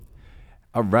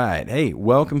All right. Hey,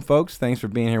 welcome, folks. Thanks for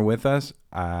being here with us.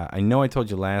 I know I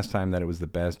told you last time that it was the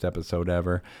best episode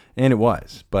ever, and it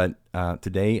was. But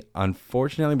today,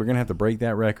 unfortunately, we're going to have to break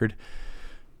that record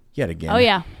yet again. Oh,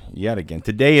 yeah. Yet again.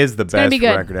 Today is the best be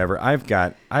good. record ever. I've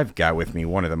got with me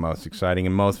one of the most exciting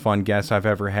and most fun guests I've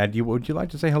ever had. Would you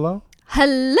like to say hello?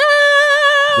 Hello.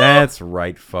 That's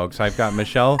right, folks. I've got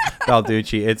Michelle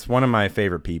Balducci. It's one of my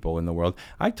favorite people in the world.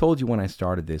 I told you when I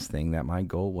started this thing that my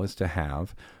goal was to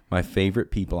have my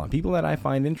favorite people on, people that I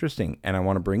find interesting, and I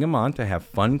want to bring them on to have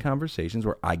fun conversations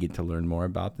where I get to learn more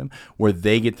about them, where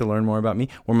they get to learn more about me,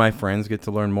 where my friends get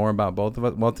to learn more about both of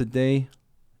us. Well, today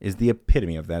is the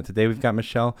epitome of that. Today we've got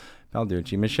Michelle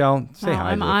Balducci. Michelle, say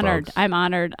hi. I'm to honored. The folks. I'm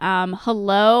honored.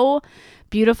 Hello,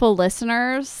 beautiful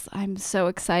listeners. I'm so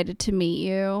excited to meet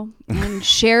you and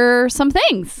share some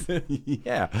things.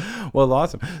 Yeah. Well,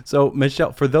 awesome. So,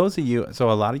 Michelle, for those of you, so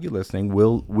a lot of you listening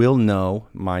will know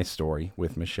my story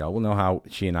with Michelle. Will know how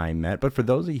she and I met. But for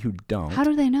those of you who don't, How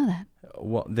do they know that?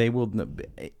 well, they will know,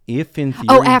 if in theory.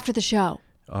 Oh, after the show.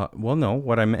 Well, no.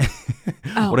 What I meant,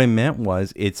 what I meant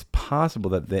was, it's possible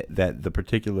that the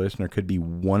particular listener could be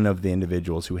one of the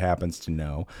individuals who happens to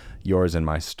know yours and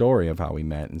my story of how we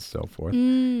met and so forth.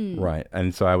 Right.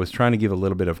 And so I was trying to give a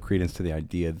little bit of credence to the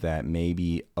idea that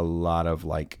maybe a lot of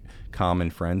like common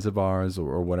friends of ours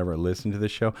or whatever listen to the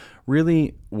show.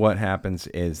 Really, what happens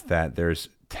is that there's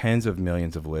tens of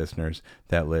millions of listeners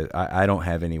that I don't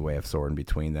have any way of sorting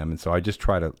between them, and so I just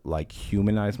try to like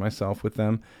humanize myself with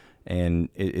them. And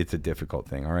it's a difficult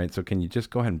thing. All right. So can you just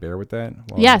go ahead and bear with that?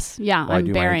 Yes. Yeah. While I I'm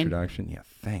do my bearing. introduction. Yeah.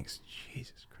 Thanks.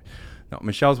 Jesus Christ. No,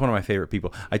 Michelle's one of my favorite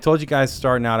people. I told you guys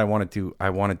starting out, I want to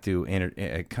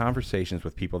do conversations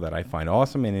with people that I find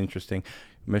awesome and interesting.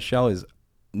 Michelle is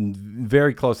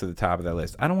very close to the top of that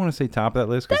list. I don't want to say top of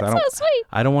that list because That's so sweet.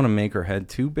 I don't want to make her head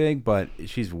too big, but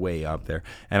she's way up there,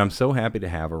 and I'm so happy to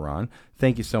have her on.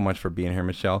 Thank you so much for being here,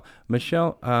 Michelle.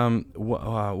 Michelle,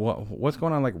 what's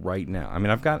going on like right now? I mean,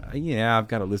 I've got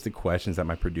a list of questions that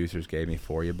my producers gave me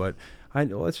for you, but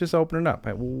let's just open it up.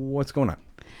 What's going on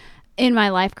In my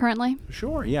life currently?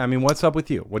 Sure. Yeah. I mean, what's up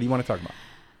with you? What do you want to talk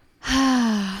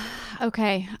about?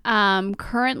 Okay.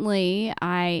 Currently,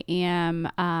 I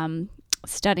am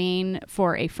studying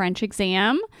for a French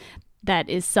exam that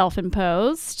is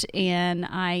self-imposed, and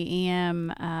I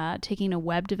am taking a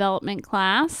web development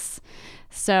class.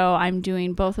 I'm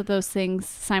doing both of those things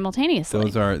simultaneously.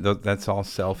 That's all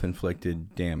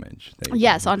self-inflicted damage.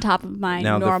 Yes, on top of my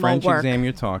now, normal the French work. exam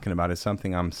you're talking about is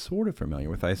something I'm sort of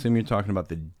familiar with. I assume you're talking about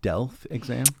the DELF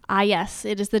exam? Yes,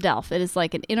 it is the DELF. It is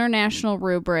like an international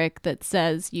rubric that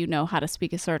says you know how to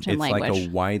speak a certain language. It's like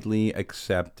a widely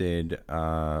accepted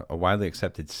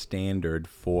standard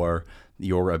for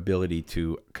your ability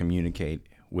to communicate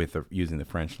with using the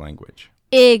French language.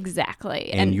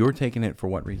 Exactly. And you're taking it for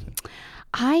what reason?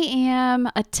 I am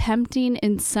attempting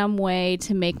in some way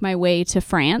to make my way to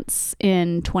France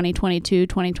in 2022,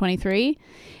 2023.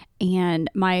 And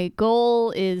my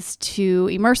goal is to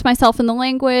immerse myself in the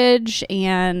language.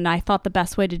 And I thought the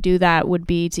best way to do that would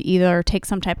be to either take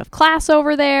some type of class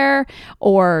over there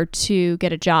or to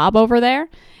get a job over there.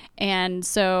 And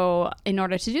so in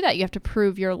order to do that, you have to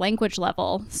prove your language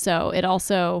level. So it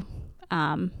also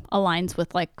aligns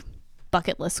with like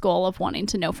bucket list goal of wanting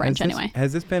to know French anyway.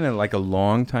 Has this been a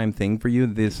long time thing for you,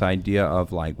 this idea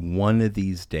of like one of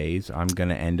these days I'm going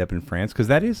to end up in France? Because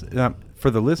that is, for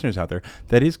the listeners out there,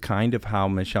 that is kind of how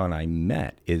Michelle and I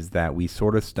met, is that we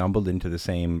sort of stumbled into the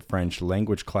same French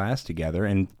language class together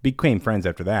and became friends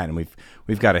after that. And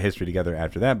we've got a history together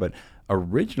after that. But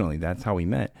originally, that's how we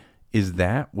met.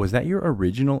 Was that your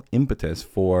original impetus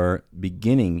for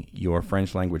beginning your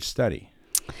French language study?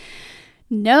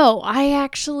 No, I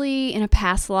actually, in a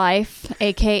past life,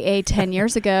 aka 10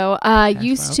 years ago,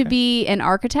 used to be an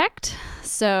architect.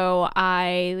 So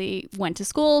I went to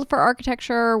school for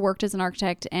architecture, worked as an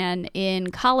architect, and in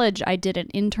college I did an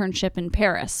internship in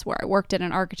Paris where I worked at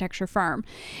an architecture firm.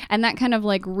 And that kind of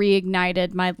like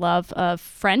reignited my love of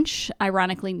French.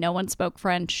 Ironically, no one spoke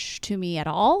French to me at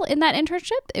all in that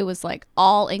internship. It was like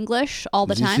all English all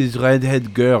the time. This is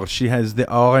redhead girl. She has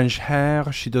the orange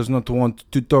hair. She does not want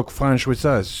to talk French with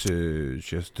us.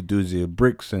 She has to do the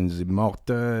bricks and the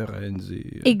mortar and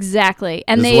the... Exactly.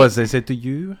 And this is what they said to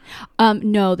you?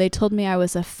 No, they told me I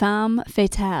was a femme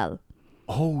fatale.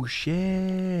 Oh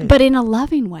shit! But in a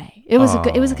loving way. It was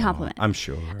a compliment. I'm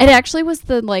sure. It actually was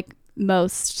the like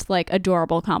most like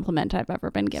adorable compliment I've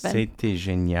ever been given. C'était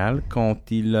génial quand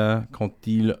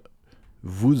ils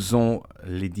vous ont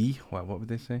dit. What would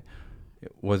they say?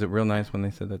 Was it real nice when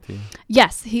they said that to you?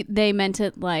 Yes, they meant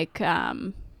it like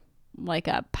a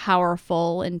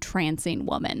powerful, entrancing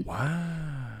woman.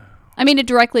 Wow. I mean, it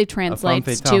directly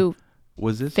translates to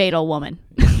was this fatal woman.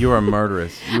 You were a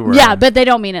murderess. You were Yeah, but they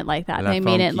don't mean it like that. La They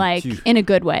mean it femme like qui tue. in a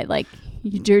good way. Like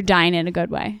you're dying in a good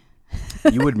way.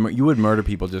 you would murder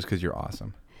people just because you're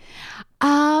awesome.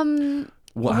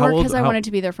 Or how old? because I wanted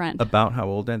to be their friend. About how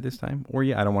old at this time? Or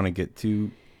I don't want to get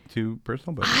too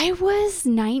personal, but I was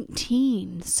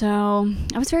 19, so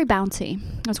I was very bouncy.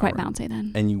 I was quite bouncy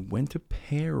then. and you went to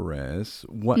Paris.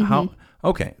 What? Mm-hmm. How?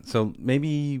 Okay, so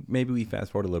maybe we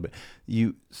fast forward a little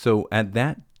bit. So at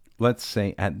that, let's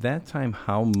say at that time,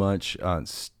 how much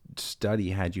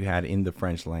study had you had in the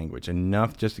French language?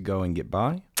 Enough just to go and get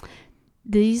by?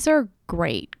 These are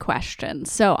great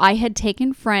questions. So I had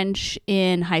taken French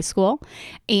in high school,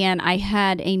 and I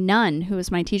had a nun who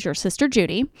was my teacher, Sister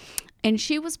Judy, and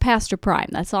she was past her prime.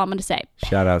 That's all I'm going to say.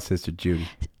 Shout out, Sister Judy.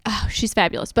 Oh, she's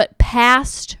fabulous, but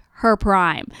past her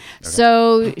prime. Okay.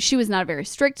 So she was not a very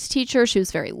strict teacher. She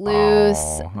was very loose.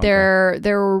 Oh, okay.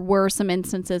 There were some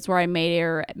instances where I may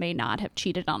or may not have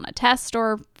cheated on a test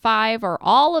or 5 or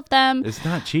all of them. It's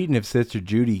not cheating if Sister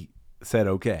Judy said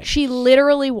okay. She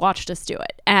literally watched us do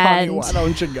it. And honey, why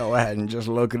don't you go ahead and just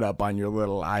look it up on your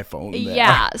little iPhone there?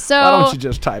 Yeah, so why don't you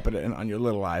just type it in on your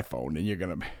little iPhone and you're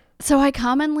going to... So I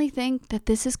commonly think that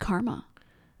this is karma.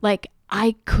 Like,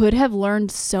 I could have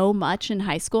learned so much in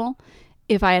high school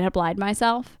if I had applied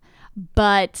myself,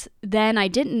 but then I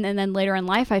didn't. And then later in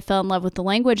life, I fell in love with the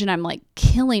language and I'm like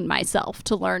killing myself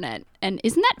to learn it. And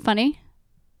isn't that funny?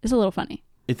 It's a little funny.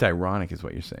 It's ironic is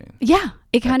what you're saying. Yeah,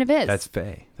 it kind of is. That's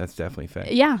Faye. That's definitely Faye.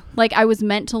 Yeah, like I was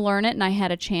meant to learn it and I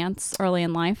had a chance early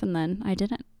in life and then I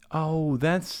didn't. Oh,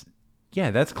 that's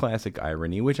classic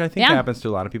irony, which I think happens to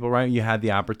a lot of people, right? You had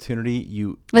the opportunity,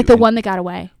 one that got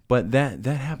away. But that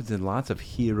happens in lots of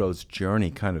heroes' journey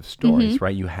kind of stories,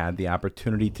 right? You had the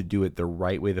opportunity to do it the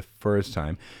right way the first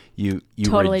time. You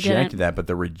totally rejected didn't. that, but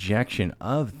the rejection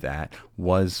of that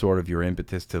was sort of your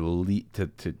impetus to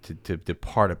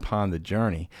depart upon the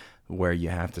journey, where you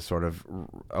have to sort of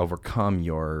overcome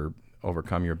your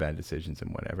bad decisions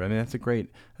and whatever. I mean, that's a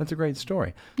great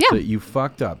story. Yeah. So you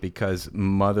fucked up because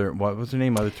what was her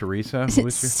name? Mother Teresa?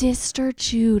 Sister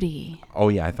Judy. Oh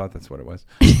yeah, I thought that's what it was.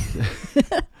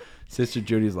 Sister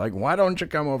Judy's like, why don't you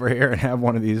come over here and have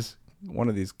one of these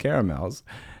caramels?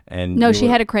 And no, she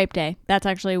had a crepe day. That's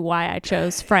actually why I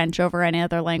chose French over any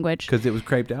other language. Because it was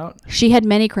creped out? She had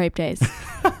many crepe days.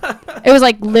 It was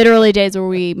like literally days where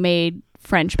we made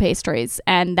French pastries,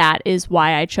 and that is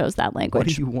why I chose that language.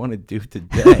 What do you want to do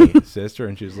today, sister?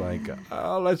 And she's like,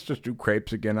 oh, let's just do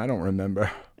crepes again. I don't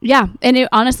remember. Yeah, and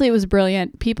honestly, it was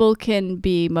brilliant. People can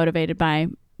be motivated by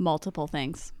multiple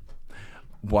things.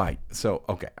 Why? So,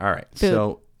 okay, all right. Food.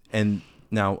 So, and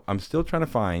now I'm still trying to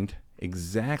find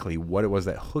exactly what it was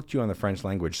that hooked you on the French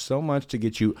language so much to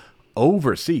get you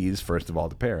overseas, first of all,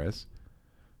 to Paris.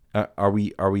 Are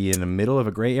we in the middle of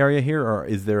a gray area here, or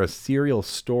is there a serial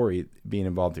story being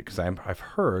involved here? Because I've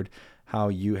heard how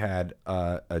you had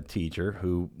a teacher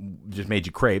who just made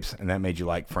you crepes, and that made you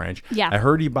like French. Yeah. I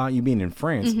heard about you being in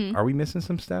France. Mm-hmm. Are we missing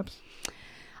some steps?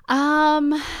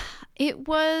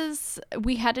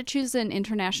 We had to choose an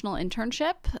international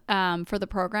internship for the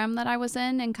program that I was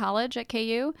in college at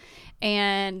KU,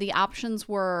 and the options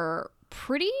were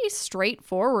pretty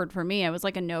straightforward for me. It was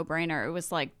like a no-brainer. It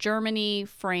was like Germany,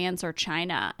 France, or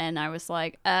China, and I was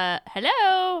like,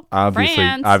 hello,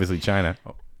 France. Obviously China.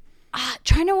 Oh.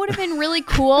 China would have been really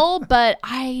cool, but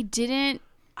I didn't.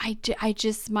 I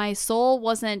just, my soul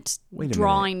wasn't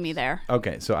drawing me there.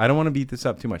 Okay, so I don't want to beat this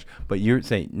up too much, but you're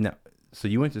saying no. So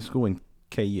you went to school in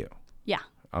KU. Yeah.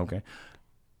 Okay.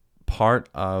 Part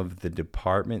of the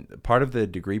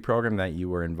degree program that you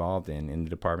were involved in the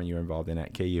department you were involved in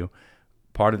at KU,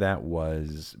 part of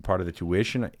the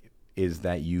tuition is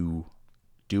that you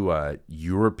do a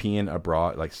European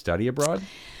abroad, like study abroad?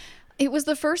 It was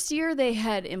the first year they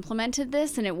had implemented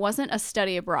this, and it wasn't a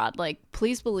study abroad. Like,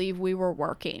 please believe we were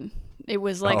working. It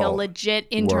was like a legit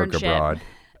internship. Work abroad.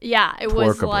 Yeah, it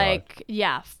was like,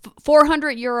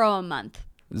 €400 a month.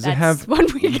 That's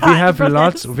what we got.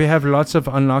 We have lots of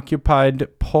unoccupied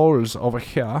Poles over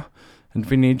here, and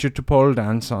we need you to pole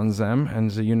dance on them.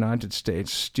 And the United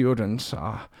States students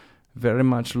are very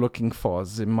much looking for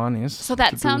the monies. So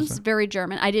that sounds very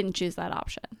German. I didn't choose that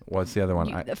option. What's the other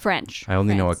one? French. I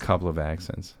only know a couple of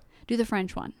accents. Do the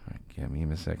French one. All right, give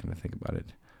me a second to think about it.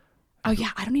 Oh,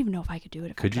 yeah. I don't even know if I could do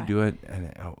it. Could you do it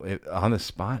on the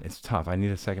spot? It's tough. I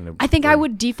need a second to... I think I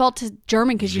would default to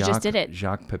German because you just did it.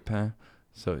 Jacques Pepin.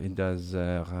 So it does...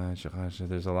 there's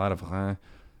a lot of...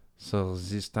 So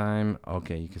this time...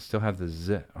 Okay, you can still have the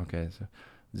Z. Okay, so...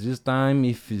 This time,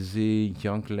 if the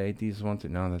young ladies want to,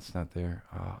 no, that's not there.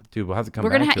 Oh, dude, we'll have to come We're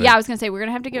back gonna to it. yeah, I was gonna say we're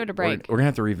gonna have to give it a break. We're gonna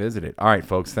have to revisit it. All right,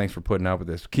 folks, thanks for putting up with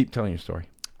this. Keep telling your story.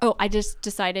 Oh, I just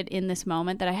decided in this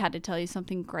moment that I had to tell you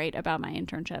something great about my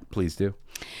internship. Please do.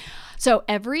 So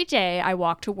every day I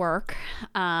walked to work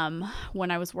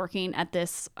when I was working at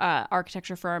this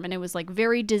architecture firm, and it was like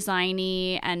very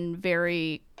designy and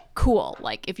very cool.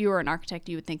 Like if you were an architect,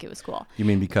 you would think it was cool. You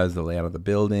mean because the layout of the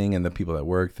building and the people that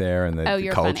work there and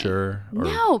the culture? Or...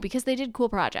 No, because they did cool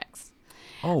projects.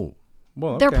 Oh,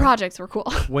 well, okay. Their projects were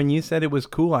cool. When you said it was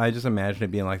cool, I just imagined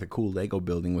it being like the cool Lego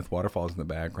building with waterfalls in the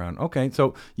background. Okay,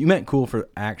 so you meant cool for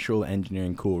actual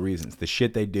engineering cool reasons. The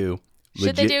shit they do.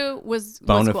 Shit they do was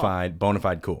bona cool.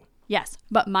 fide cool. Yes,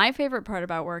 but my favorite part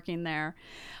about working there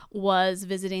was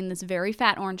visiting this very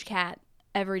fat orange cat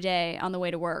every day on the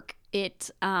way to work. It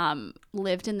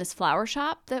lived in this flower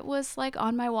shop that was like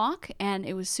on my walk, and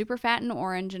it was super fat and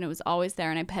orange, and it was always there,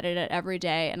 and I petted it every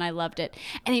day, and I loved it.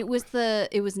 And it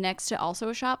was next to also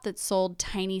a shop that sold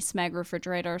tiny Smeg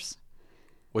refrigerators.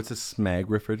 What's a Smeg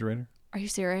refrigerator? Are you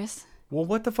serious? Well,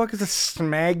 what the fuck is a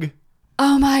Smeg?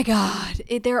 Oh my God.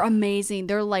 They're amazing.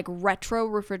 They're like retro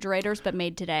refrigerators, but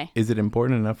made today. Is it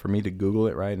important enough for me to Google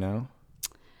it right now?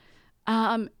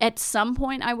 At some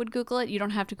point I would Google it. You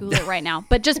don't have to Google it right now,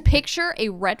 but just picture a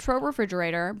retro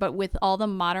refrigerator, but with all the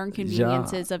modern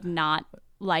conveniences of not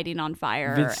lighting on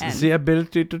fire. With the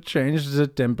ability to change the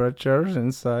temperatures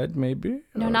inside, maybe?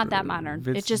 No, not that modern.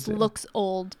 It just looks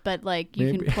old, but like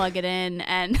you maybe. Can plug it in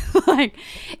and like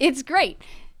it's great.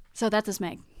 So that's a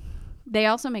Smeg. They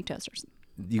also make toasters.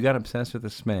 You got obsessed with the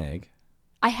Smeg.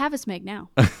 I have a Smeg now.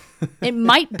 It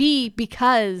might be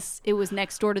because it was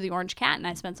next door to the orange cat and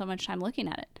I spent so much time looking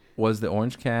at it. Was the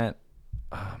orange cat...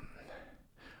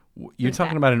 you're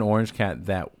talking about an orange cat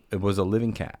that it was a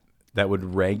living cat that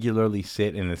would regularly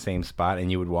sit in the same spot,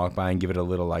 and you would walk by and give it a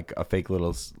little, like a fake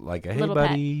little, like a hey little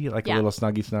buddy, pet. like a little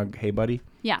snuggy snug hey buddy?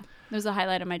 Yeah. It was the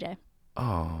highlight of my day.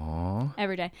 Aww.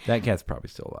 Every day. That cat's probably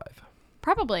still alive.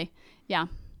 Probably. Yeah.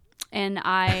 And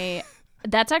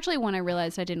that's actually when I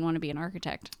realized I didn't want to be an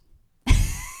architect.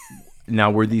 Now,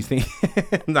 were these things...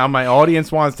 Now, my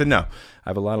audience wants to know. I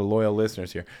have a lot of loyal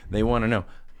listeners here. They want to know.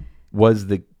 Was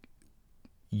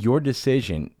your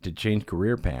decision to change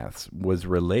career paths was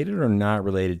related or not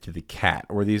related to the cat?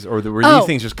 Were these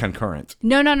things just concurrent?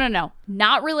 No.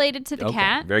 Not related to the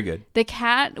cat. Very good. The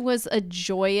cat was a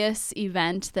joyous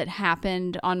event that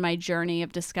happened on my journey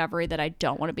of discovery that I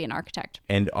don't want to be an architect.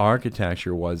 And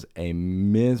architecture was a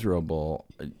miserable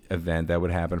event that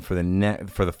would happen for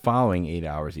the following 8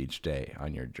 hours each day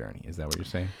on your journey. Is that what you're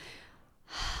saying?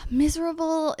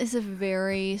 Miserable is a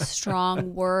very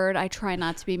strong word. I try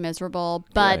not to be miserable,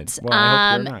 but well,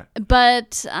 I hope you're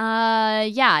not.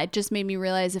 Yeah, it just made me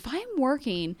realize if I'm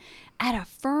working at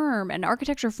an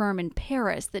architecture firm in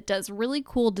Paris that does really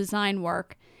cool design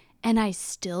work, and I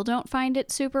still don't find it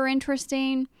super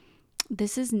interesting,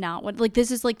 this is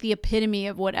like the epitome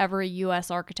of whatever a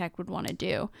U.S. architect would want to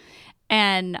do.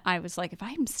 And I was like, if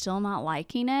I'm still not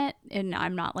liking it and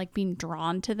I'm not like being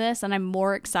drawn to this and I'm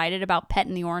more excited about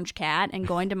petting the orange cat and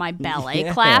going to my ballet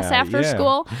class after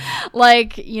school,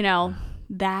 like,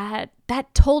 that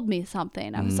told me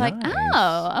something. I was like,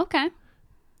 oh, okay.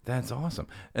 That's awesome.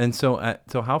 And so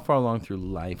how far along through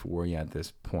life were you at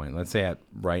this point? Let's say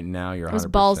right now you're 100%. I was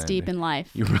balls deep in life.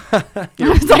 I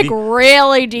was like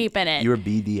really deep in it. You were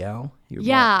BDL?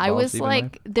 I was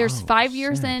like, there's 5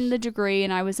 years in the degree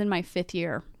and I was in my 5th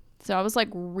year. So I was like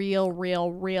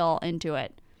real into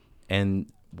it.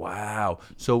 And wow.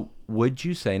 So would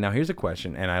you say, now here's a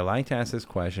question, and I like to ask this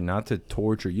question, not to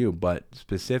torture you, but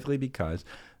specifically because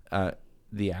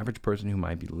the average person who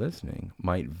might be listening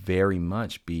might very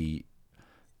much be,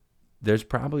 there's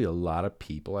probably a lot of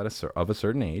people of a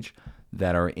certain age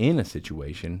that are in a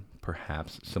situation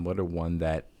perhaps similar to one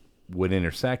that would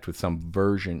intersect with some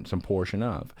portion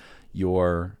of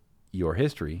your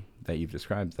history that you've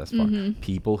described thus far. Mm-hmm.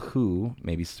 People who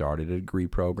maybe started a degree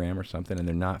program or something and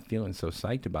they're not feeling so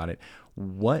psyched about it.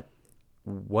 What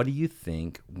do you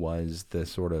think was the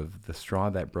sort of the straw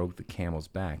that broke the camel's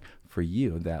back for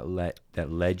you that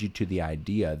led you to the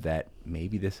idea that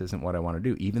maybe this isn't what I want to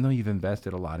do, even though you've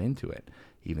invested a lot into it,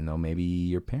 even though maybe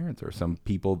your parents or some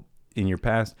people in your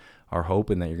past are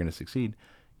hoping that you're going to succeed?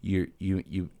 You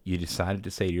decided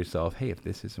to say to yourself, hey, if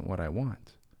this isn't what I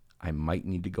want, I might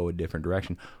need to go a different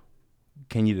direction.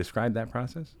 Can you describe that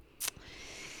process?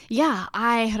 Yeah,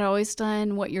 I had always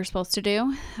done what you're supposed to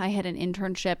do. I had an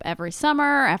internship every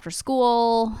summer after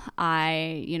school.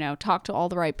 I, talked to all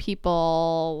the right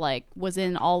people, like was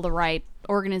in all the right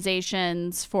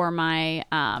organizations for my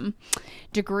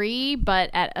degree. But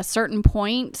at a certain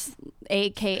point,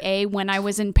 AKA when I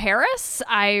was in Paris,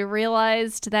 I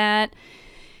realized that,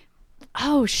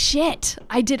 oh shit,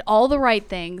 I did all the right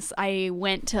things. I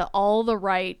went to all the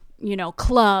right,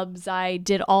 clubs. I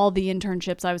did all the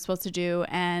internships I was supposed to do.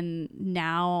 And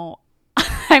now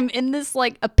I'm in this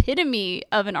like epitome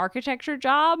of an architecture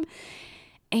job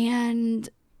and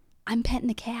I'm petting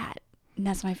the cat. And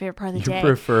that's my favorite part of the day. You're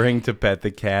preferring to pet the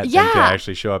cat than to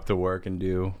actually show up to work and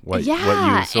do what you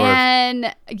sort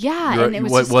and it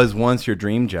was what was once your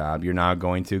dream job. You're now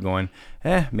going,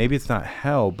 maybe it's not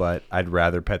hell, but I'd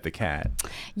rather pet the cat.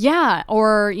 Yeah,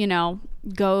 or,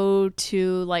 go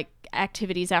to like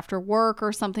activities after work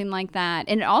or something like that.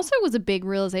 And it also was a big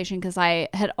realization because I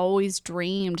had always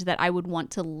dreamed that I would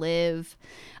want to live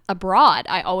abroad.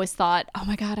 I always thought, oh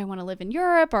my God, I want to live in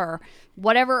Europe or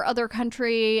whatever other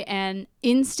country. And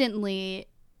instantly,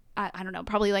 I don't know,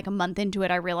 probably like a month into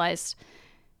it, I realized,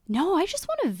 no, I just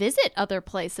want to visit other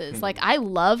places. Like, I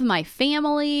love my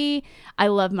family. I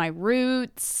love my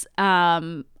roots.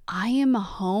 I am a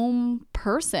home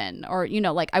person, or,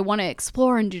 like I want to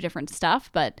explore and do different stuff,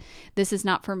 but this is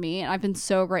not for me. And I've been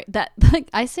so great that like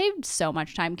I saved so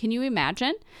much time. Can you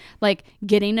imagine like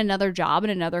getting another job in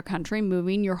another country,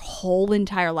 moving your whole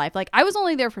entire life? Like, I was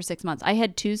only there for 6 months. I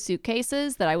had 2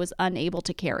 suitcases that I was unable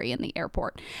to carry in the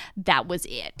airport. That was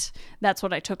it. That's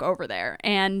what I took over there.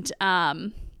 And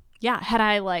had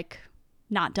I like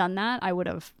not done that, I would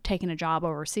have taken a job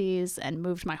overseas and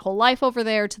moved my whole life over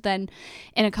there to then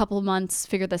in a couple of months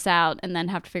figure this out and then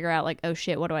have to figure out like, oh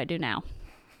shit, what do I do now?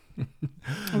 It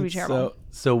would be terrible.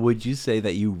 So would you say that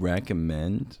would you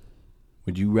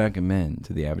recommend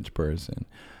to the average person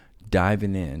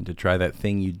diving in to try that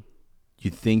thing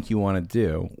you think you want to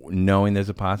do, knowing there's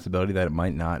a possibility that it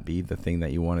might not be the thing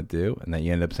that you want to do and that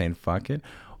you end up saying fuck it?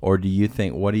 Or what do you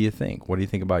think? What do you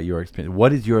think about your experience? What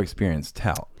does your experience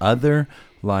tell other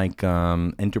like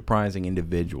enterprising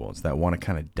individuals that want to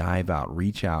kind of dive out,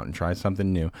 reach out and try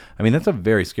something new? I mean, that's a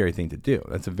very scary thing to do.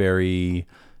 That's a very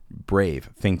brave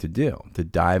thing to do, to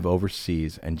dive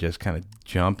overseas and just kind of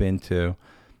jump into,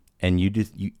 and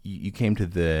you came to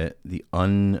the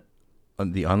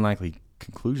unlikely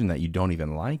conclusion that you don't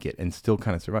even like it and still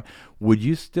kind of survive. Would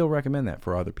you still recommend that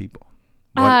for other people?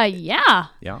 Yeah.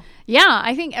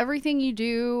 I think everything you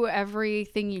do,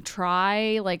 everything you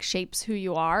try, like shapes who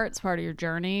you are. It's part of your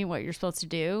journey, what you're supposed to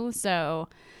do. So,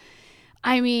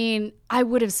 I mean, I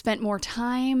would have spent more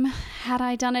time had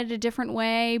I done it a different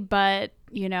way, but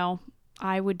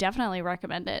I would definitely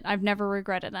recommend it. I've never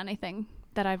regretted anything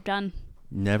that I've done.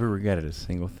 Never regretted a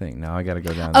single thing. Now I got to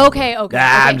go down. Okay.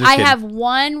 I have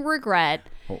one regret.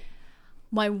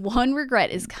 My one regret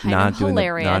is kind of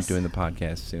hilarious. Not doing the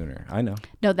podcast sooner. I know.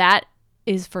 No, that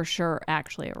is for sure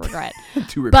actually a regret.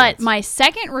 2 regrets. But my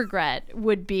second regret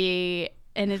would be,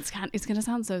 and it's going to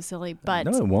sound so silly, but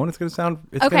no, it won't. It's going to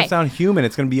sound human.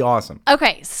 It's going to be awesome.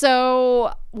 Okay,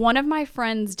 so one of my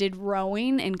friends did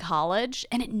rowing in college,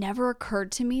 and it never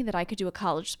occurred to me that I could do a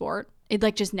college sport. It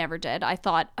like just never did. I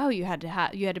thought, oh, you had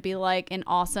to be like an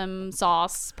awesome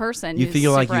sauce person. You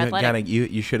feel like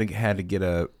you should have had to get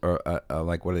a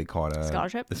like, what do they call it?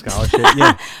 Scholarship. The scholarship.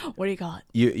 Yeah. What do you call it?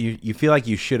 You feel like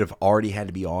you should have already had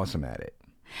to be awesome at it.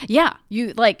 Yeah,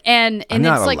 you like, and I'm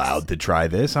not it's allowed to try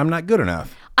this. I'm not good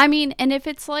enough. I mean, and if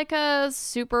it's like a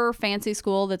super fancy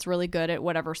school that's really good at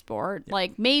whatever sport,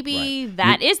 like maybe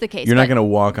that is the case. You're not going to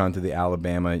walk onto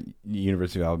the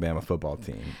University of Alabama football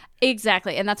team.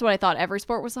 Exactly. And that's what I thought every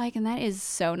sport was like. And that is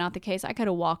so not the case. I could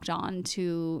have walked on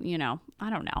to, I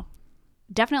don't know,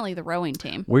 definitely the rowing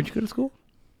team. Where'd you go to school?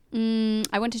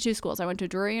 I went to 2 schools. I went to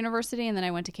Drury University and then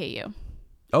I went to KU.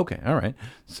 Okay. All right.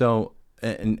 So,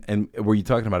 and were you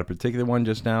talking about a particular one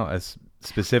just now?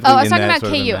 Specifically, I was talking about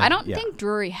KU. I don't think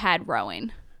Drury had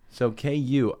rowing. So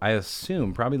KU, I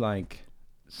assume probably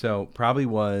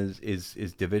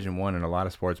is Division I in a lot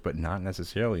of sports, but not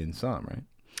necessarily in some, right?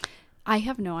 I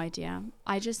have no idea.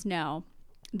 I just know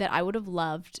that I would have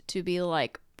loved to be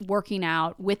like working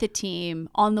out with a team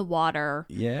on the water.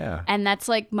 Yeah. And that's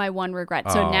like my one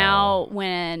regret. So now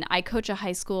when I coach a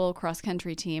high school cross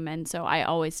country team, and so I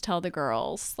always tell the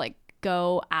girls like,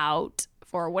 go out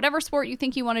for whatever sport you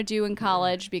think you want to do in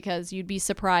college, because you'd be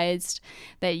surprised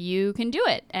that you can do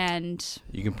it, and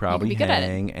you can probably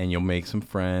hang and you'll make some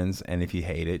friends, and if you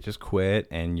hate it, just quit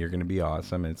and you're going to be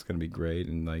awesome and it's going to be great,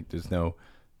 and like there's no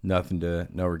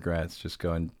regrets, just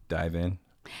go and dive in.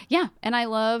 Yeah, and I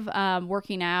love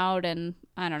working out and,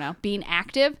 I don't know, being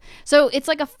active. So it's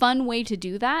like a fun way to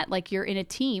do that. Like you're in a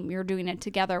team, you're doing it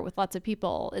together with lots of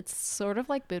people. It's sort of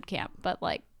like boot camp, but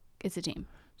like it's a team.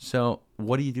 So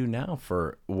what do you do now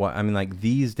for what? I mean, like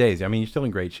these days, I mean, you're still in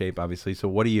great shape, obviously. So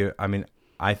what do you, I mean,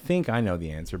 I think I know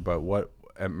the answer, but what,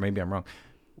 maybe I'm wrong.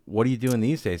 What are you doing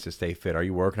these days to stay fit? Are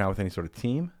you working out with any sort of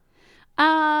team?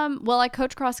 Well, I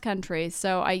coach cross country,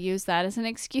 so I use that as an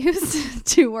excuse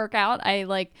to work out.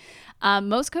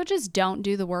 Most coaches don't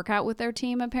do the workout with their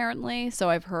team, apparently. So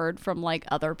I've heard from like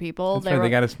other people. That's right. They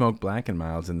got to smoke Black and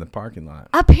Milds in the parking lot.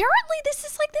 Apparently, this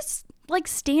is like this like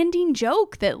standing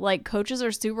joke that like coaches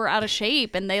are super out of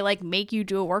shape and they like make you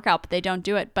do a workout, but they don't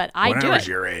do it. But I do it. When I was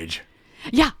your age.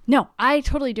 Yeah, no, I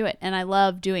totally do it, and I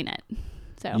love doing it.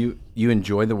 So you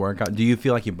enjoy the workout. Do you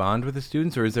feel like you bond with the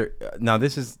students, or is there? Now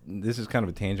this is kind of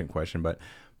a tangent question, but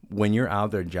when you're out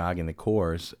there jogging the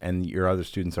course and your other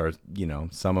students are,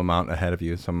 some amount ahead of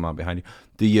you, some amount behind you,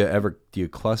 do you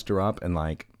cluster up and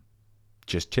like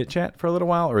just chit chat for a little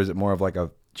while, or is it more of like a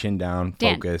chin down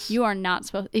focus? Dan, you are not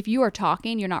supposed. If you are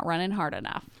talking, you're not running hard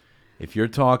enough. If you're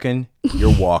talking,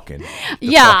 you're walking.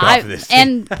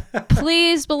 And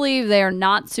please believe they are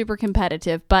not super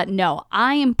competitive. But no,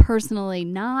 I am personally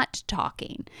not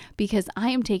talking because I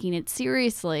am taking it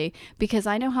seriously because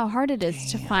I know how hard it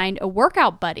is to find a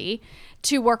workout buddy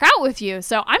to work out with you.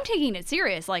 So I'm taking it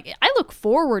serious. Like, I look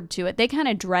forward to it. They kind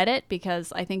of dread it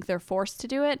because I think they're forced to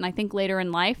do it. And I think later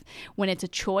in life, when it's a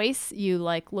choice, you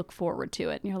like look forward to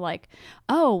it. And you're like,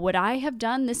 oh, would I have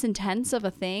done this intense of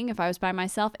a thing if I was by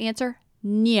myself? Answer,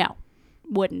 no.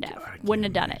 Wouldn't have. Wouldn't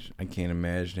have done it. I can't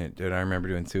imagine it. Dude, I remember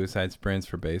doing suicide sprints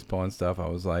for baseball and stuff. I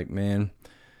was like, man.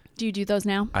 Do you do those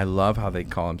now? I love how they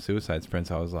call them suicide sprints.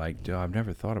 I was like, dude, I've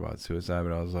never thought about suicide,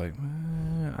 but I was like,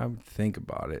 I would think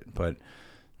about it. But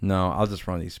no, I'll just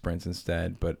run these sprints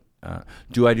instead. But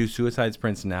do I do suicide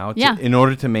sprints now? In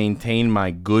order to maintain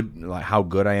my how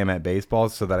good I am at baseball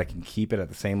so that I can keep it at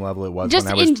the same level it was when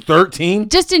I was 13?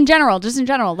 Just in general.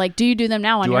 Like, do you do them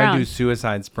now on your own? Do I do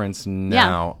suicide sprints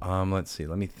now? Yeah. Let's see.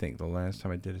 Let me think. The last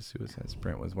time I did a suicide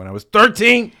sprint was when I was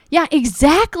 13. Yeah,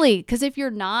 exactly. Because if you're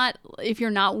not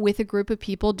with a group of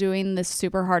people doing this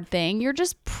super hard thing, you're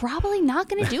just probably not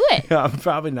going to do it. I'm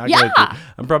probably not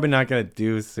going to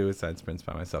do suicide sprints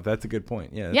by myself. That's a good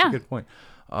point. Yeah, that's a good point.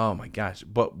 Oh my gosh.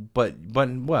 But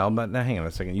now hang on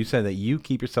a second. You said that you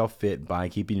keep yourself fit by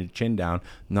keeping your chin down,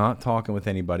 not talking with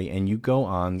anybody, and you go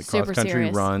on the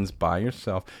cross-country runs by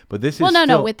yourself. But this is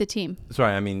no, with the team.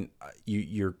 Sorry, I mean,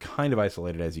 you're kind of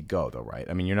isolated as you go, though, right?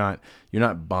 I mean, you're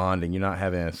not bonding, you're not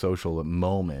having a social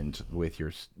moment with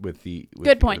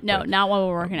Good point. No, not while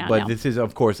we're working out. But this is,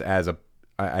 of course,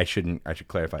 I should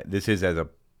clarify. This is as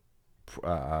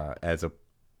a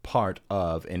part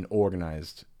of an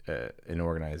organized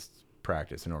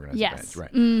practice, an organized event,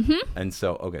 right? Mm-hmm. And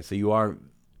so, so you are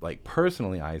like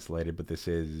personally isolated, but this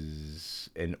is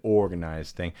an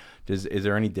organized thing. Is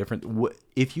there any difference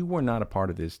if you were not a part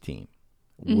of this team?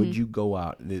 Mm-hmm. Would you go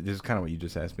out? This is kind of what you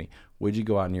just asked me. Would you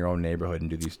go out in your own neighborhood and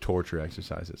do these torture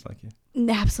exercises like you?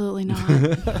 Absolutely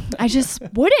not. I just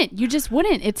wouldn't. You just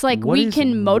wouldn't. It's like we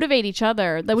can motivate each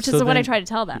other, which is what I try to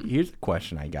tell them. Here's the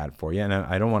question I got for you, and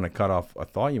I don't want to cut off a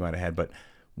thought you might have had, but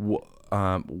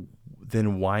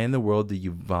then why in the world do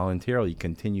you voluntarily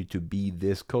continue to be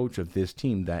this coach of this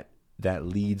team that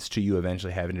leads to you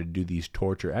eventually having to do these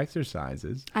torture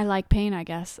exercises? I like pain, I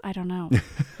guess. I don't know.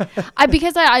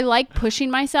 Because I like pushing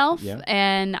myself,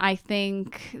 and I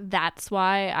think that's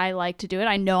why I like to do it.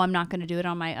 I know I'm not going to do it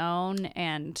on my own,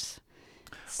 and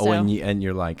so. And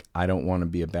you're like, I don't want to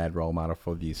be a bad role model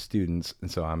for these students, and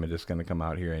so I'm just going to come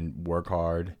out here and work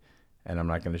hard, and I'm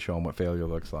not going to show them what failure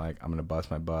looks like. I'm going to bust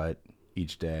my butt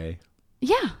each day.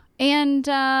 Yeah. And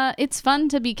it's fun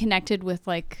to be connected with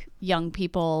like young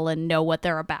people and know what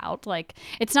they're about. Like,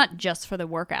 it's not just for the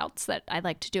workouts that I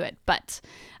like to do it, but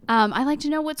I like to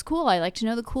know what's cool. I like to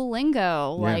know the cool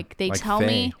lingo. Yeah, like they tell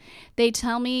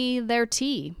me their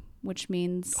tea, which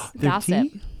means their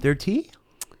gossip. Tea? Their tea?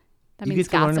 That you means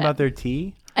get to gossip. learn about their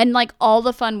tea? And like all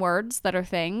the fun words that are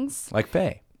things. Like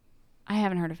Faye. I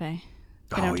haven't heard of Faye.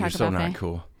 You're so not Faye.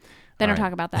 Cool. They don't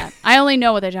talk about that. I only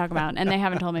know what they talk about, and they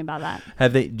haven't told me about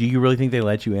that. Do you really think they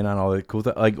let you in on all the cool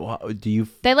stuff? Like, do you?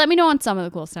 They let me know on some of the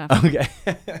cool stuff. Okay.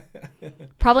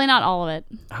 Probably not all of it.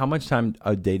 How much time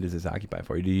a day does this occupy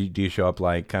for you? Do you show up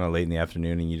like kind of late in the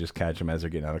afternoon and you just catch them as they're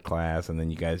getting out of class, and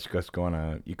then you guys just go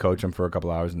on you coach them for a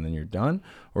couple hours and then you're done,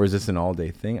 or is this an all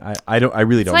day thing? I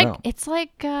really don't know. It's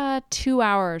like 2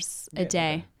 hours a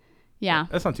day. Yeah.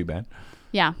 That's not too bad.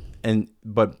 Yeah.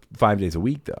 But 5 days a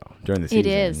week though during the season. It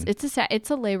is.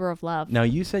 It's a labor of love. Now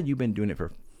you said you've been doing it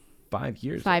for 5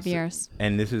 years. 5 years.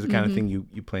 And this is the kind of thing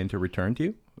you plan to return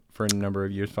to for a number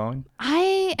of years following?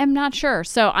 I I am not sure.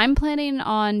 So I'm planning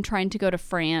on trying to go to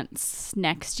France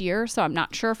next year. So I'm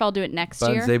not sure if I'll do it next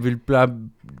But year. they will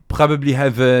probably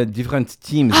have different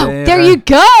teams. There you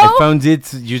go. I found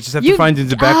it. You just have to find in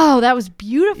the back. Oh, that was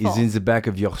beautiful. It's in the back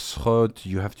of your throat.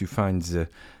 You have to find the.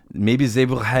 Maybe they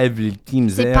will have the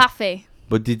teams C'est there. parfait.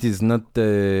 But it is not.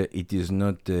 It is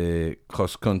not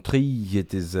cross country.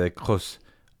 It is cross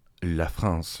la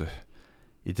France.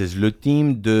 It is le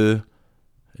team de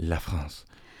la France.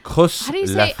 Cross How do you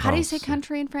la say France. how do you say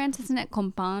country in France? Isn't it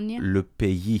campagne? Le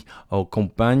pays. Oh,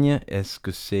 campagne, est-ce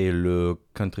que c'est le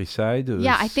countryside?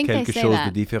 Yeah, I think they quelque say chose that.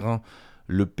 de différent.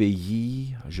 Le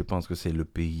pays, je pense que c'est le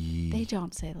pays. They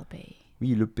don't say le pays.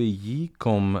 Oui, le pays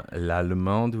comme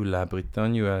l'Allemande ou la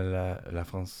Bretagne ou la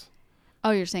France.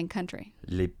 Oh, you're saying country.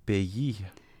 Les pays.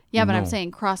 Yeah, but I'm No. saying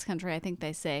cross country. I think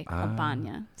they say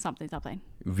campagne, something.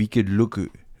 We could look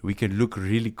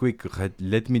really quick.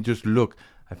 Let me just look.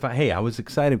 I was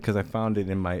excited because I found it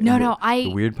in my I the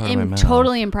weird part of my am mouth.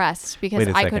 totally impressed because Wait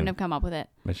a I second. couldn't have come up with it.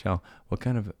 Michelle, what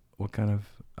kind of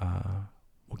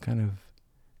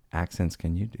accents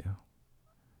can you do?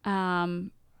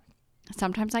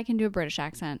 Sometimes I can do a British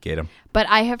accent, Get 'em. but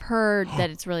I have heard that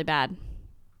it's really bad.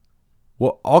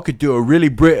 Well, I could do a really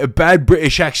bad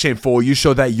British accent for you,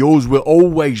 so that yours will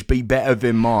always be better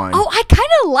than mine. Oh, I kind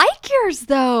of like yours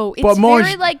though. It's But mine's-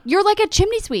 very like you're like a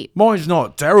chimney sweep. Mine's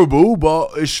not terrible,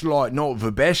 but it's like not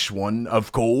the best one.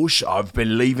 Of course, I've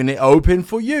been leaving it open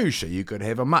for you, so you could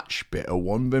have a much better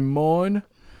one than mine.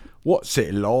 What's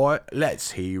it like?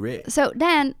 Let's hear it. So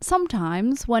Dan,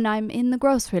 sometimes when I'm in the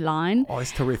grocery line, Oh,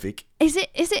 it's terrific. is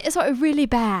it sort of really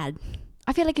bad?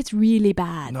 I feel like it's really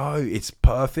bad. No, it's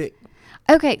perfect.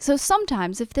 Okay, so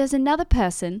sometimes if there's another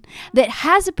person that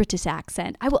has a British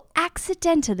accent, I will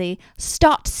accidentally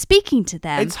start speaking to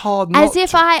them It's hard not as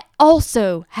if to. I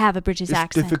also have a British It's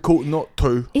accent. difficult not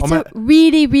to. It's a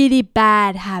really, really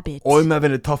bad habit. I'm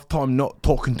having a tough time not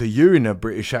talking to you in a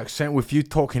British accent with you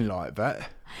talking like that.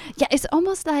 Yeah, it's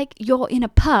almost like you're in a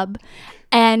pub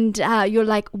and you're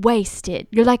like wasted.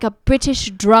 You're like a British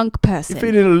drunk person. You're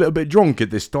feeling a little bit drunk at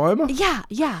this time.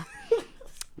 Yeah.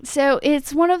 So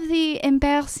it's one of the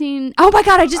embarrassing. Oh my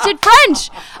God, I just did French.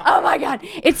 Oh my God.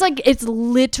 It's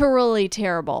literally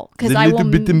terrible because It's a I little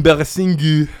will bit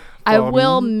embarrassing. I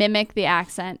will mimic the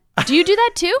accent. Do you do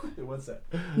that too? What's that?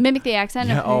 Mimic the accent?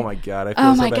 Yeah, of- oh my God. I feel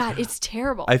Oh so my bad. God, it's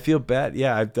terrible. I feel bad.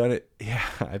 Yeah, I've done it. Yeah,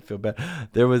 I feel bad.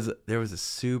 There was a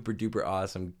super duper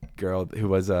awesome girl who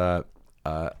was a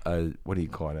what do you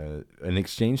call it? An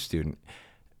exchange student.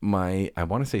 I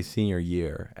want to say senior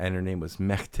year, and her name was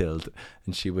Mechthild,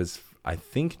 and she was, I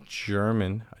think,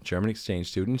 a German exchange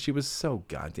student. She was so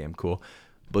goddamn cool,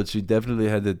 but she definitely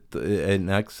had an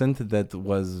accent that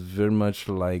was very much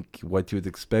like what you would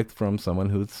expect from someone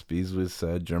who speaks with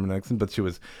a German accent, but she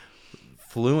was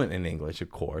fluent in English,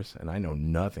 of course, and I know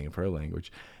nothing of her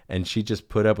language, and she just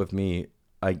put up with me.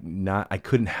 I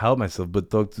couldn't help myself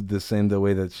but talk to the same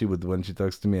way that she would when she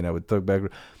talks to me, and I would talk back.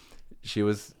 She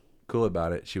was cool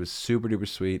about it. She was super duper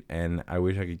sweet, and I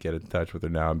wish I could get in touch with her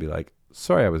now and be like,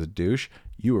 sorry I was a douche.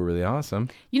 You were really awesome.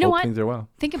 You know Hope what? Things are well.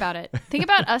 Think about it. Think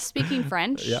about us speaking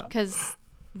French. Yeah. Because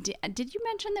did you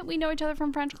mention that we know each other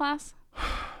from French class?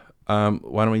 Why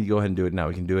don't we go ahead and do it now?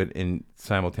 We can do it in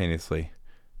simultaneously.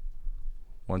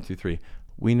 1, 2, 3.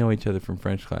 We know each other from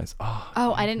French class.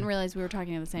 Oh, I didn't realize we were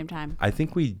talking at the same time. I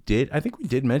think we did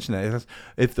mention that.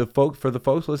 If for the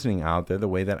folks listening out there, the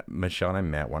way that Michelle and I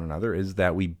met one another is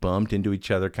that we bumped into each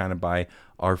other kind of by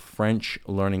our French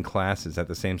learning classes at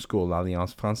the same school,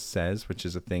 l'Alliance Française, which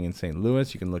is a thing in St.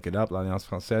 Louis. You can look it up, l'Alliance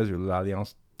Française or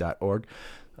l'alliance.org.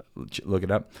 Look it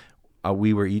up.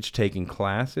 We were each taking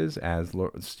classes as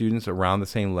students around the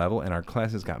same level, and our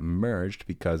classes got merged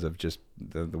because of just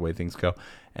the way things go.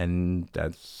 And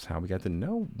that's how we got to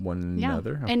know one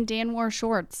another. And Dan wore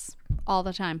shorts all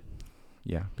the time.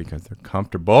 Yeah, because they're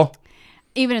comfortable.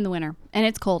 Even in the winter. And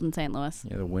it's cold in St. Louis.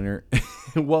 Yeah, the winter.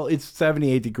 Well, it's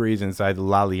 78 degrees inside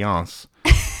l'Alliance,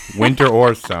 winter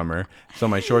or summer. So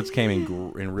my shorts came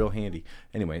in real handy.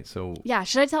 Anyway, so Yeah,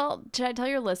 should I tell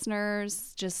your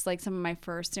listeners just like some of my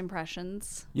first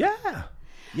impressions? yeah.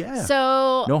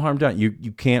 So No harm done. You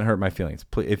can't hurt my feelings.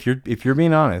 If you're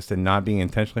being honest and not being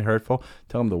intentionally hurtful,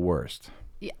 tell them the worst.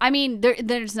 I mean,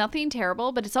 there's nothing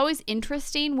terrible, but it's always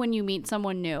interesting when you meet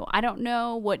someone new. I don't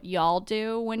know what y'all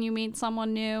do when you meet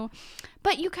someone new,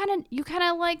 but you kind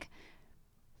of like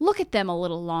look at them a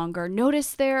little longer,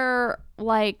 notice their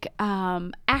like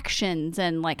actions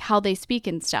and like how they speak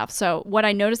and stuff. So what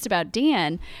I noticed about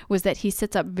Dan was that he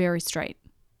sits up very straight,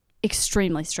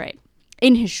 extremely straight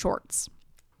in his shorts.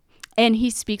 And he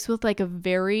speaks with like a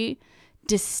very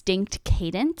distinct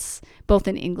cadence, both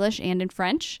in English and in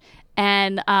French.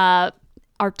 and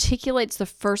articulates the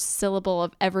first syllable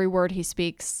of every word he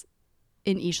speaks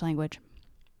in each language.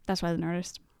 That's why the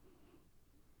Nerdist.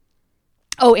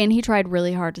 Oh, and he tried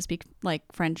really hard to speak like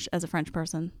French as a French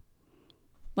person,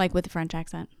 like with a French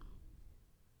accent.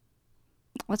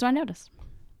 That's what I noticed.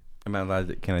 Am I allowed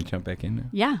to, can I jump back in now?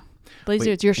 Yeah. Please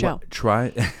do. It's your show.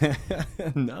 Try.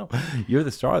 No, you're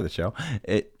the star of the show.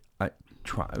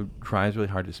 Tries really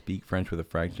hard to speak French with a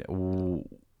French.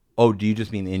 Oh, do you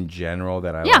just mean in general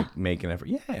that I like make an effort?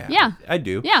 Yeah. I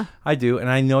do. Yeah. I do. And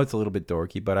I know it's a little bit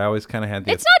dorky, but I always kind of had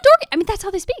the... It's not dorky. I mean, that's how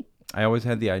they speak. I always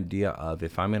had the idea of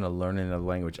if I'm going to learn another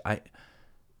language,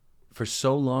 for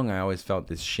so long, I always felt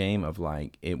this shame of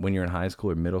like when you're in high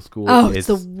school or middle school. Oh, it's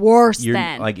the worst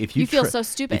then. Like if you feel so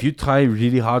stupid. If you try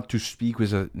really hard to speak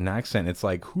with an accent, it's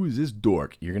like, who is this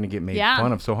dork? You're going to get made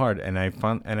fun of so hard. And I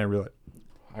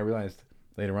realized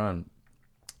later on,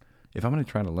 if I'm going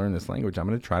to try to learn this language, I'm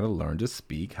going to try to learn to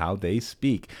speak how they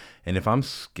speak. And if I'm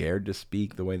scared to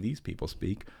speak the way these people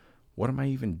speak, what am I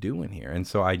even doing here? And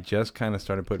so I just kind of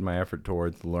started putting my effort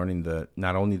towards learning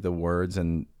not only the words,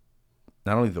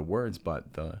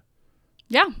 but the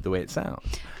way it sounds.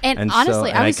 And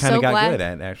honestly, I was so glad. I kind of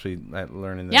got good at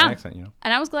learning the accent, you know.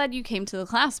 And I was glad you came to the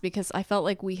class because I felt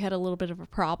like we had a little bit of a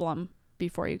problem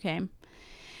before you came.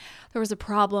 There was a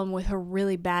problem with a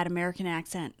really bad American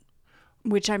accent,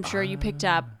 which I'm sure you picked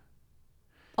up.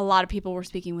 A lot of people were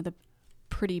speaking with a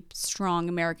pretty strong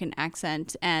American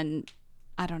accent, and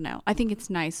I don't know. I think it's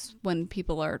nice when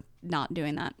people are not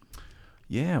doing that.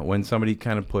 Yeah, when somebody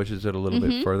kind of pushes it a little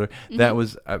bit further. That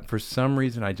was, for some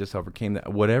reason, I just overcame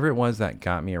that. Whatever it was that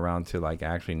got me around to like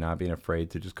actually not being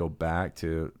afraid to just go back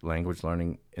to language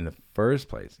learning in the first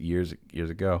place years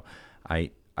ago.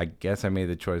 I guess I made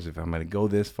the choice, if I'm going to go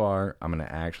this far, I'm going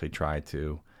to actually try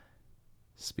to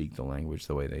speak the language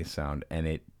the way they sound.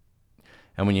 And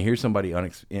when you hear somebody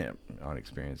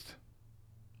unexperienced,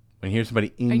 when you hear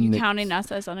somebody are you counting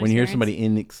us as unexperienced? When you hear somebody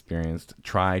inexperienced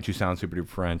try to sound super duper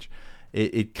French,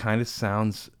 it kind of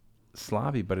sounds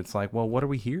sloppy, but it's like, well, what are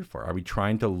we here for? Are we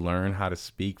trying to learn how to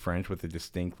speak French with a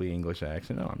distinctly English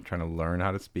accent? No, I'm trying to learn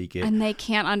how to speak it. And they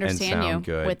can't understand you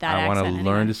good. with that accent. I want to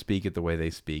learn to speak it the way they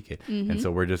speak it. And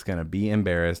so we're just going to be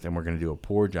embarrassed, and we're going to do a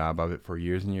poor job of it for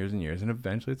years and years and years, and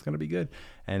eventually it's going to be good.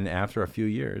 And after a few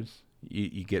years,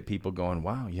 you get people going,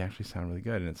 wow, you actually sound really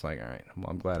good. And it's like, all right, well,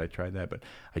 I'm glad I tried that. But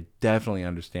I definitely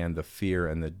understand the fear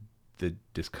and the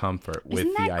discomfort with the idea.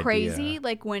 Isn't that crazy?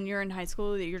 Like when you're in high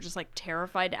school, you're just like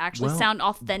terrified to actually sound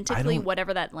authentically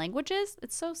whatever that language is.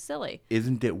 It's so silly.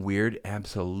 Isn't it weird?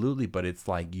 Absolutely. But it's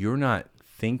like you're not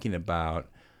thinking about,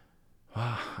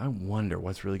 I wonder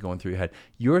what's really going through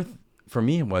your head. For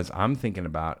me, I'm thinking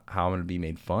about how I'm going to be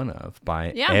made fun of by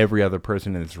every other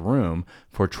person in this room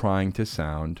for trying to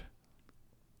sound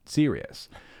serious.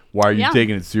 Why are you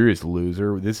taking it serious,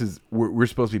 loser? We're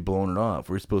supposed to be blowing it off.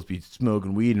 We're supposed to be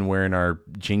smoking weed and wearing our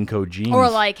Jinko jeans. Or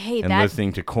like, hey, and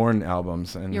listening to Korn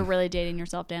albums. And you're really dating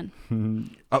yourself, Dan.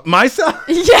 Myself?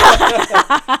 Yeah.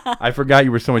 I forgot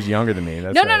you were so much younger than me.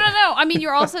 That's no. I mean,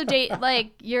 you're also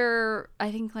you're,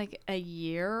 I think, like a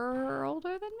year older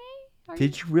than me.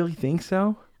 Did you really think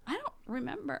so? I don't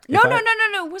remember. No.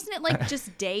 Wasn't it like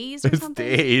just days or something?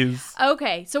 Days.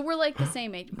 Okay, so we're like the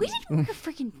same age. We didn't wear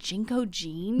freaking Jinko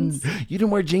jeans. You didn't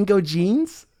wear Jinko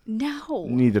jeans? No.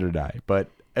 Neither did I. But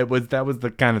that was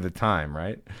the kind of the time,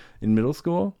 right? In middle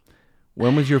school?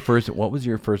 What was your first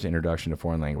introduction to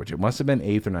foreign language? It must have been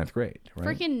 8th or 9th grade, right?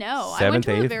 Freaking no. 7th, I went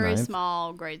to 8th, a very 9th?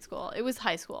 small grade school. It was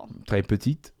high school. Très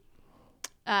petite?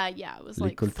 Yeah, it was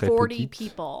like 40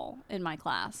 people in my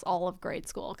class, all of grade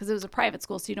school, because it was a private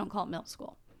school, so you don't call it middle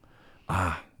school.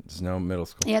 There's no middle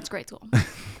school. Yeah, it's grade school.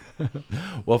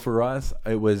 Well, for us,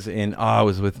 I was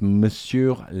with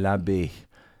Monsieur Labbé,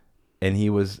 and he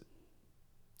was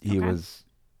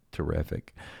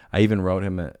terrific. I even wrote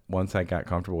him once I got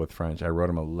comfortable with French. I wrote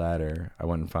him a letter. I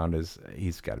went and found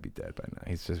he's got to be dead by now.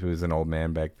 He was an old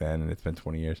man back then, and it's been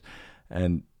 20 years,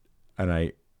 and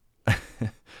I.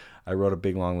 I wrote a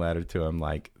big long letter to him.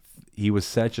 Like, he was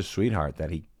such a sweetheart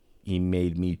that he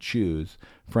made me choose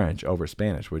French over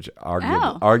Spanish, which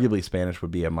arguably Spanish would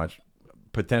be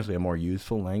potentially a more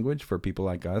useful language for people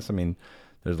like us. I mean,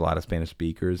 there's a lot of Spanish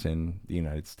speakers in the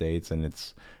United States, and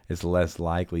it's less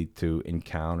likely to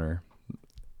encounter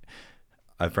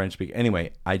a French speaker.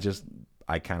 Anyway, I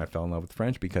kind of fell in love with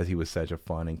French because he was such a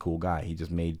fun and cool guy. He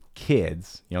just made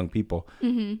kids, young people,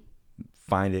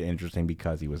 find it interesting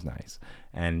because he was nice.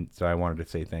 And so I wanted to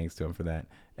say thanks to him for that.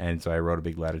 And so I wrote a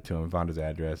big letter to him, found his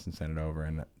address and sent it over,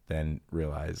 and then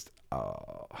realized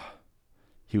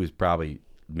he was probably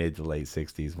mid to late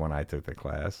 60s when I took the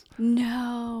class.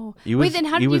 No. He was- Wait, then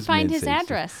how he did you was find his mid-60s.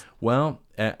 address? Well,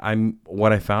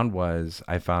 what I found was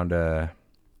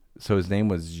so his name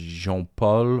was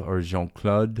Jean-Paul or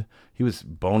Jean-Claude. He was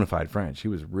bona fide French. He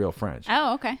was real French.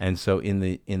 Oh, okay. And so in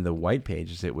the white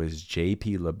pages, it was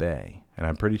J.P. Lebay. And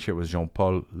I'm pretty sure it was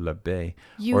Jean-Paul Lebay.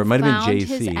 You or it might have found been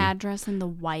J.C. his address in the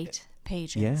white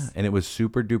pages. Yeah, and it was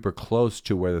super duper close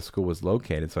to where the school was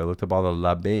located. So I looked up all the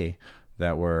Lebay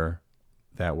that were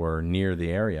near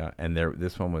the area, and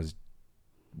this one was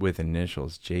with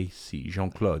initials J.C.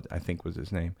 Jean-Claude, I think was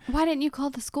his name. Why didn't you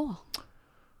call the school?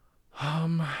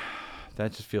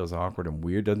 That just feels awkward and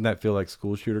weird. Doesn't that feel like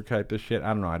school shooter type of shit? I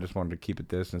don't know. I just wanted to keep a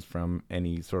distance from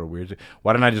any sort of weird shit.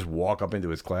 Why didn't I just walk up into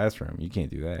his classroom? You can't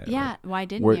do that. Yeah, why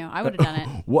didn't you? I would have done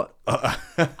it. What? I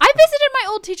visited my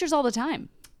old teachers all the time.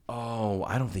 Oh,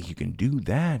 I don't think you can do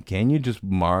that. Can you just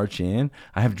march in?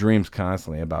 I have dreams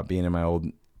constantly about being in my old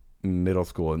middle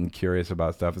school and curious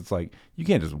about stuff. It's like you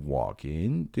can't just walk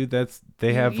in, dude.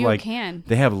 They have You can.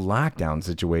 they have lockdown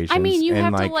situations. I mean, you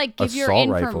and, have to like give your assault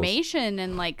rifles. information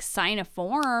and like sign a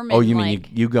form. Oh, and, you mean like,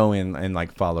 you go in and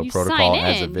like follow you protocol sign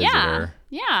as a in. visitor?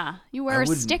 Yeah. You wear a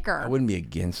sticker. I wouldn't be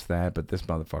against that, but this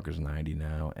motherfucker's 90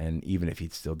 now, and even if he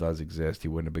still does exist, he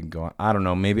wouldn't have been going. I don't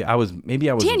know. Maybe I was.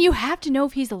 Dan, you have to know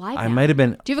if he's alive. I now. might have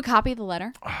been. Do you have a copy of the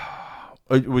letter?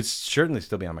 It would certainly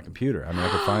still be on my computer. I mean, I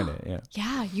could find it. Yeah.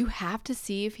 Yeah, you have to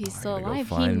see if he's still I gotta alive.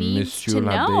 go He find needs Monsieur to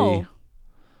know. Labbé.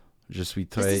 Je suis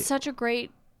This très. is such a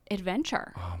great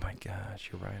adventure. Oh my gosh,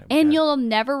 you're right. And you'll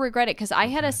never regret it because I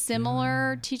had a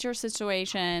similar teacher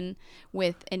situation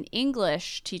with an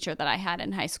English teacher that I had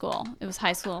in high school. It was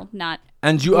high school, not.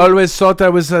 And you always thought I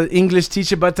was an English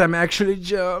teacher, but I'm actually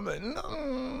German.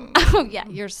 Oh yeah,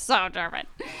 you're so German.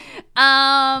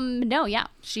 No, yeah,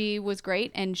 she was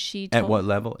great, and she At what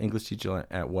level? English teacher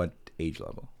at what age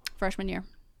level? freshman year.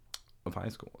 Of high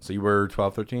school. So you were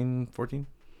 12, 13, 14?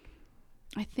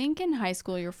 I think in high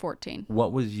school you're 14.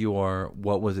 What was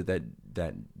it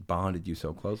that bonded you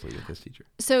so closely with this teacher?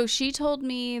 So she told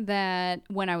me that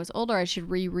when I was older I should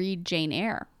reread Jane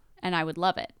Eyre and I would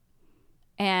love it.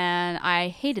 And I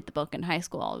hated the book in high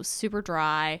school. It was super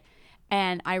dry.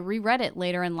 And I reread it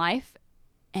later in life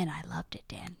and I loved it,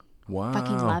 Dan. Wow.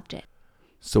 Fucking loved it.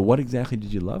 So what exactly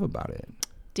did you love about it?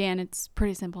 Dan, it's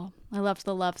pretty simple. I loved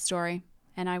the love story.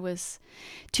 And I was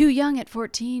too young at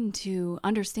 14 to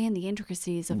understand the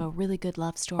intricacies of a really good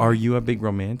love story. Are you a big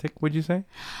romantic, would you say?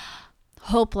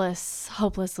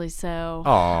 Hopelessly so.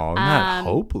 Oh, not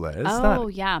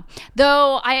hopeless. Yeah.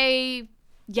 Though I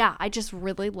just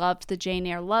really loved the Jane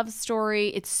Eyre love story.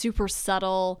 It's super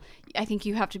subtle. I think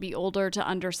you have to be older to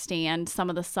understand some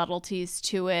of the subtleties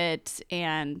to it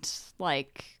and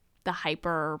like the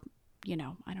hyper,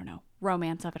 I don't know,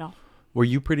 romance of it all. Were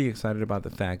you pretty excited about the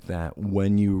fact that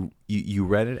when you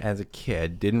read it as a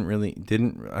kid,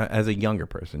 as a younger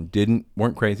person,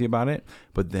 weren't crazy about it,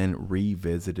 but then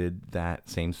revisited that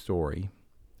same story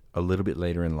a little bit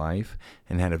later in life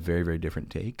and had a very, very different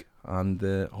take on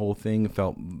the whole thing?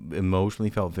 Emotionally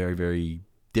felt very, very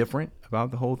different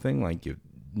about the whole thing. Like you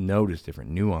noticed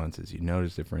different nuances, you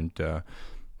noticed different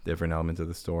elements of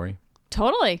the story.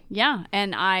 Totally. Yeah.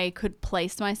 And I could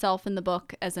place myself in the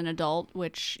book as an adult,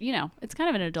 which, it's kind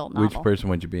of an adult novel. Which person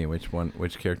would you be?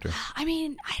 Which character? I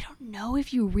mean, I don't know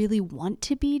if you really want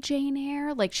to be Jane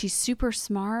Eyre. Like, she's super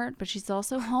smart, but she's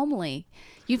also homely.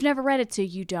 You've never read it, so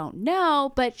you don't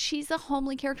know, but she's a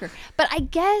homely character. But I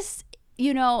guess,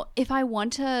 if I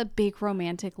want a big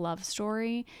romantic love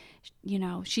story,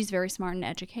 she's very smart and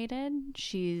educated.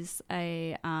 She's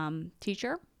a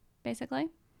teacher, basically.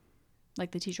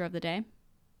 Like the teacher of the day,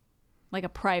 like a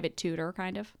private tutor,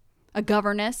 kind of a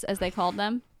governess, as they called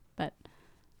them. But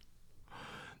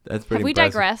that's pretty. Have we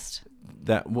digressed?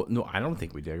 No, I don't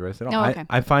think we digressed at all. Oh, okay.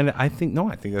 I think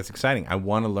that's exciting. I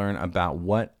want to learn about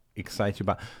what excites you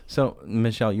about. So,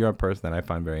 Michelle, you're a person that I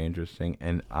find very interesting,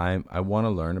 and I want to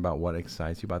learn about what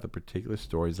excites you about the particular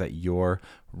stories that you're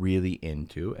really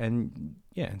into. And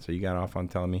yeah, so you got off on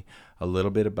telling me a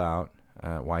little bit about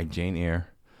why Jane Eyre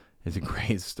is a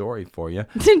great story for you.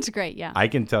 It's great, yeah. I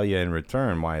can tell you in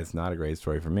return why it's not a great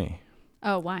story for me.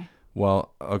 Oh, why?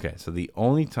 Well, okay, so the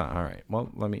only time... All right, well,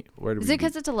 Is it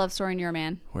because it's a love story and you're a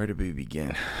man? Where do we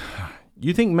begin?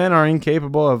 You think men are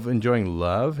incapable of enjoying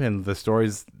love and the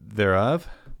stories thereof?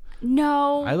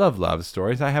 No. I love love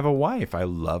stories. I have a wife. I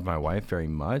love my wife very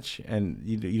much. And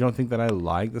you don't think that I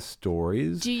like the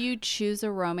stories? Do you choose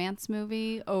a romance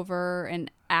movie over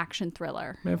an action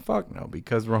thriller? Man, fuck no,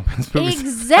 because romance movies...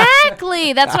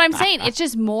 Exactly. That's what I'm saying. It's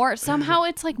just more... Somehow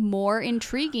it's like more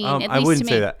intriguing, at least I wouldn't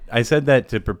to me. say that. I said that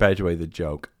to perpetuate the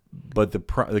joke. But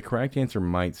the correct answer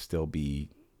might still be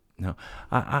No,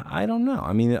 I don't know.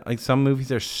 I mean, like some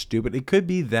movies are stupid. It could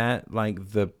be that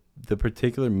like the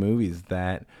particular movies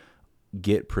that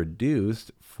get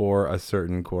produced for a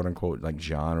certain quote unquote like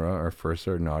genre or for a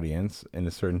certain audience in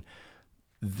a certain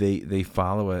they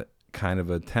follow a kind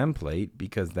of a template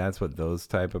because that's what those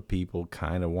type of people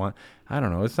kind of want. I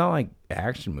don't know. It's not like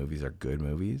action movies are good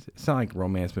movies. It's not like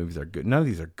romance movies are good. None of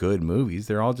these are good movies.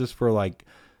 They're all just for like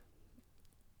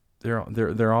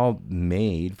they're all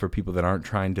made for people that aren't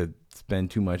trying to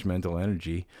spend too much mental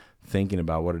energy thinking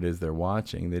about what it is they're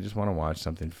watching. They just want to watch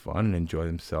something fun and enjoy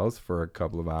themselves for a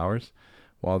couple of hours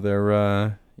while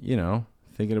they're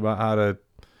thinking about how to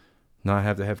not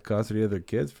have to have custody of their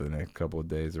kids for the next couple of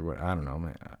days or what. I don't know,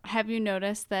 man. Have you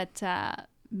noticed that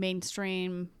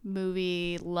mainstream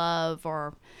movie love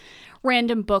or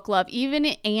random book love, even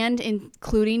and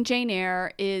including Jane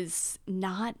Eyre, is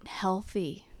not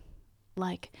healthy?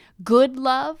 Like good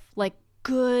love, like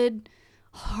good,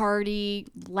 hearty,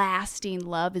 lasting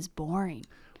love is boring.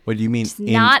 What do you mean? It's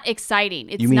not exciting.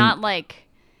 It's not like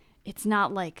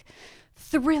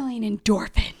thrilling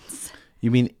endorphins.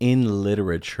 You mean in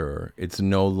literature, it's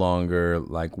no longer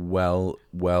like it's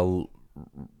angsty.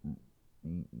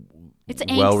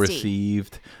 well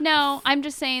received? No, I'm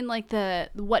just saying like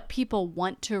what people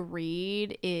want to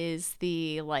read is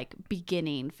the like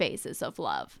beginning phases of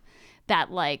love.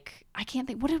 That like I can't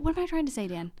think. What am I trying to say,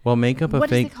 Dan? Well, make up a what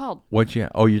fake. What is it called? What? Yeah.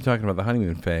 Oh, you're talking about the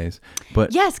honeymoon phase,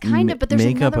 but yes, kind of. But there's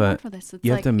another word for this. It's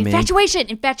like infatuation.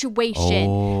 Infatuation.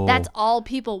 Oh, that's all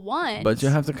people want. But you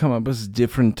have to come up with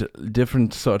different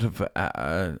sort of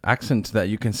accent that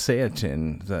you can say it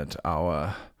in that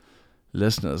our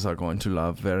listeners are going to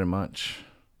love very much.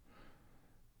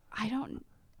 I don't.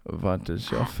 What is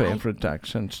your favorite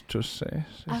accent to say?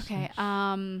 Okay.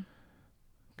 Come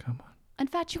on.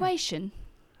 Infatuation.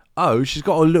 Oh, she's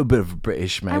got a little bit of a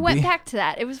British, maybe. I went back to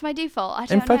that. It was my default. I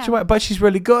don't know. But she's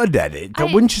really good at it,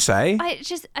 wouldn't you say? I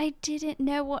didn't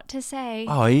know what to say.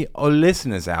 Our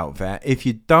listeners out there, if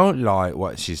you don't like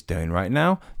what she's doing right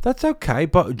now, that's okay.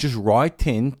 But just write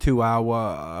in to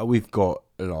our. We've got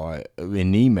like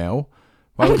an email.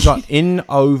 Right, we've got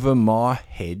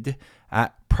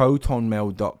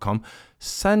inovermyhead@protonmail.com.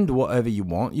 Send whatever you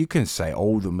want. You can say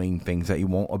all the mean things that you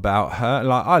want about her.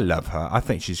 Like, I love her. I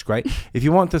think she's great. If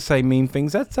you want to say mean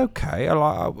things, that's okay.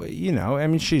 I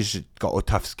mean, she's got a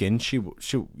tough skin. She,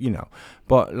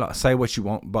 but like, say what you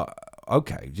want. But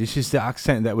okay, this is the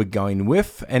accent that we're going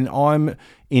with, and I'm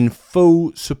in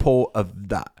full support of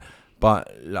that.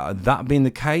 But that being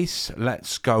the case,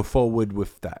 let's go forward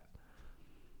with that.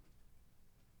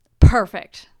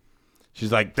 Perfect.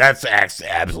 She's like, that's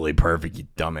absolutely perfect, you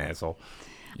dumb asshole.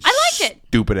 I like it.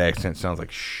 Stupid accent sounds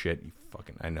like shit. You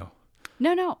fucking, I know.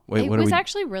 No. Wait, it was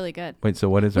actually really good. Wait, so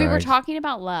what is we were talking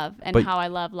about love and how I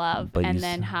love love, and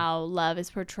then how love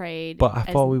is portrayed. But I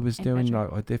thought we was doing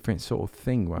like a different sort of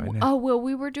thing right now. Oh, well,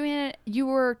 we were doing it. You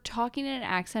were talking in an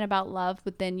accent about love,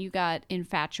 but then you got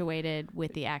infatuated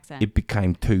with the accent. It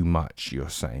became too much, you're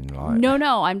saying. Like.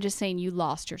 No. I'm just saying you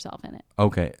lost yourself in it.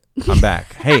 Okay, I'm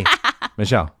back. Hey,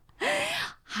 Michelle.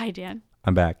 Hi, Dan.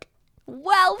 I'm back.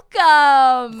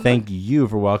 Welcome. Thank you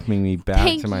for welcoming me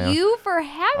back to my own. Thank you for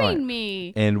having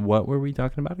me. And what were we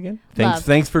talking about again? Love.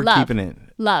 Thanks for keeping it.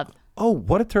 Love. Oh,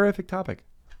 what a terrific topic.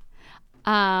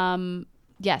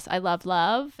 Yes, I love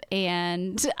love,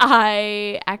 and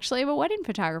I actually am a wedding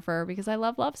photographer because I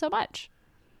love love so much.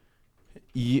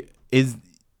 Is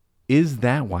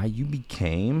that why you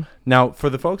became? Now, for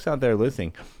the folks out there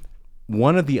listening,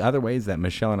 one of the other ways that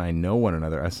Michelle and I know one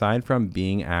another, aside from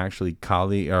being actually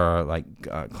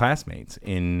classmates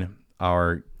in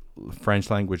our French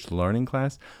language learning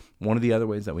class, one of the other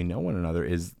ways that we know one another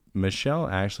is Michelle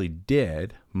actually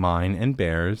did mine and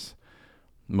Bear's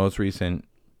most recent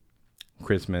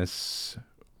Christmas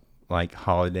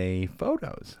holiday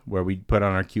photos where we put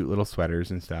on our cute little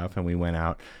sweaters and stuff, and we went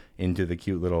out into the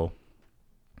cute little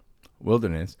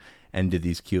wilderness and did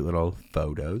these cute little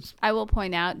photos. I will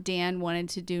point out, Dan wanted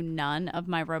to do none of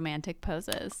my romantic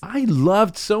poses. I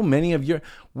loved so many of your...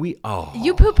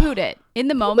 You poo-pooed it. In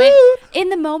the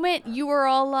moment, you were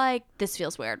all like, this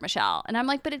feels weird, Michelle. And I'm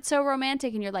like, but it's so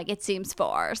romantic. And you're like, it seems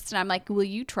forced. And I'm like, will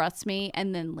you trust me?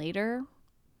 And then later,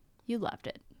 you loved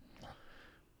it.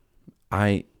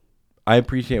 I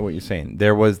appreciate what you're saying.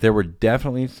 There were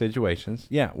definitely situations,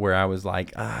 where I was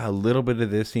like, a little bit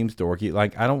of this seems dorky.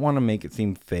 Like, I don't want to make it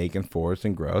seem fake and forced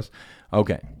and gross.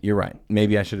 Okay, you're right.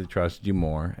 Maybe I should have trusted you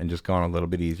more and just gone a little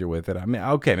bit easier with it. I mean,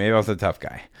 okay, maybe I was a tough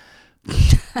guy.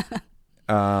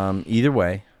 Either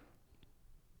way,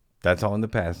 that's all in the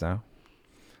past now.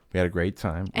 We had a great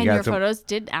time. And your photos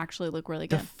did actually look really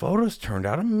good. The photos turned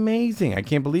out amazing. I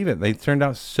can't believe it. They turned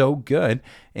out so good.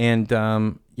 And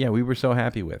yeah, we were so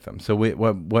happy with them. So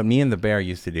what me and the bear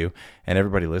used to do, and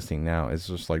everybody listening now, is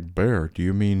just like, Bear, do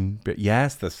you mean bear?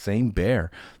 Yes, the same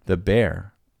bear. The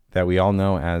bear that we all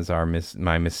know as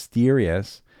my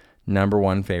mysterious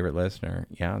 #1 favorite listener.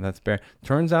 Yeah, that's Bear.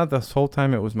 Turns out this whole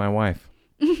time it was my wife.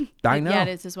 I know. Yeah, it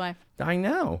is his wife. I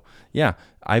know. Yeah,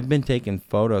 I've been taking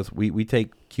photos. We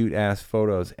take cute ass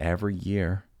photos every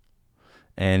year,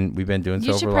 and we've been doing so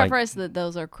for like. You should preface that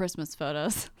those are Christmas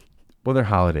photos. Well, they're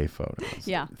holiday photos.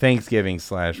 Yeah. Thanksgiving /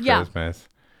 Christmas.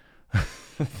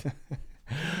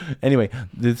 Anyway,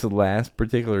 this last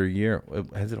particular year,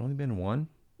 has it only been one?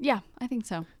 Yeah, I think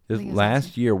so. This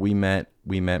last year we met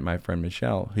my friend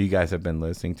Michelle, who you guys have been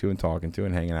listening to and talking to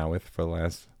and hanging out with for the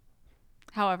last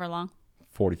however long.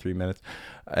 43 minutes.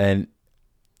 And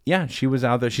yeah, she was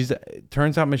out there.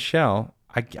 Turns out Michelle,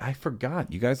 I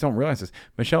forgot. You guys don't realize this.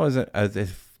 Michelle is a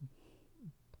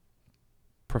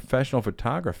professional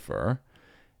photographer.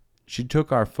 She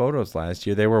took our photos last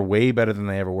year. They were way better than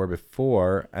they ever were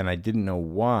before, and I didn't know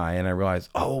why. And I realized,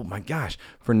 oh my gosh,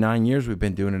 for 9 years we've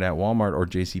been doing it at Walmart or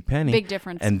JCPenney. Big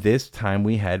difference. And this time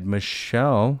we had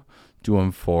Michelle do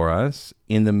them for us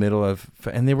in the middle of,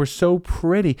 and they were so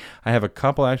pretty. I have a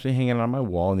couple actually hanging on my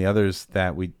wall, and the others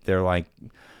that they're like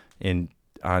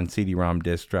on CD-ROM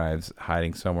disk drives,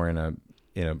 hiding somewhere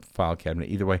in a file cabinet.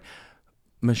 Either way.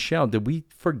 Michelle, did we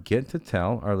forget to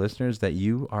tell our listeners that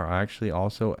you are actually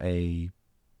also a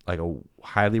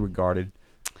highly regarded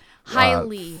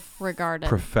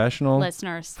professional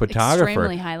listeners, photographer?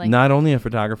 Extremely highly. Not only a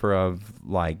photographer of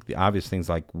like the obvious things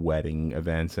like wedding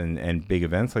events and big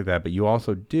events like that, but you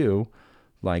also do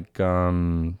like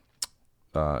what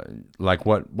Bear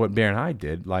and I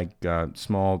did, like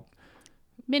small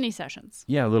mini sessions.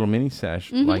 Yeah, little mini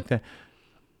session like that.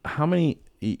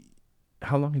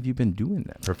 How long have you been doing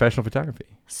that, professional photography?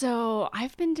 So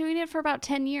I've been doing it for about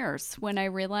 10 years. When I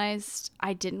realized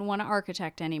I didn't want to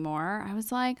architect anymore, I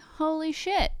was like, holy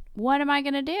shit, what am I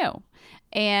going to do?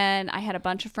 And I had a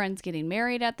bunch of friends getting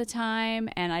married at the time,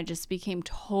 and I just became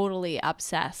totally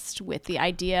obsessed with the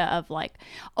idea of like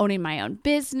owning my own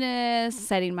business,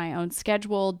 setting my own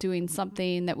schedule, doing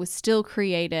something that was still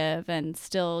creative and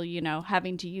still,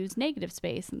 having to use negative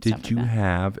space and stuff like that. Did you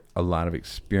have a lot of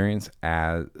experience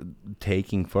as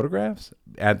taking photographs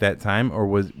at that time, or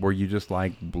were you just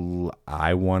like,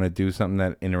 I want to do something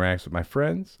that interacts with my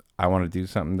friends. I want to do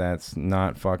something that's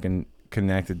not fucking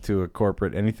connected to a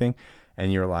corporate anything,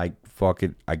 and you're like, fuck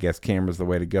it, I guess camera's the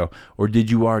way to go? Or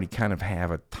did you already kind of have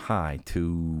a tie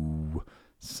to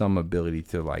some ability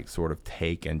to like sort of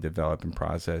take and develop and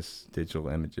process digital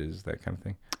images, that kind of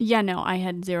thing? Yeah, no, I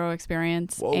had zero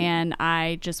experience. Whoa. And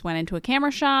I just went into a camera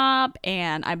shop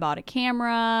and I bought a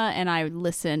camera and I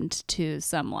listened to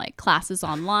some like classes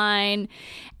online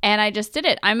and I just did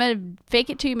it. I'm a fake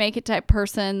it till you make it type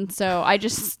person. So I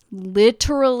just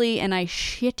literally, and I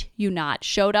shit you not,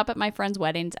 showed up at my friends'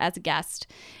 weddings as a guest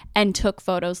and took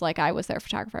photos like I was their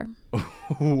photographer.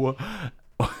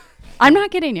 I'm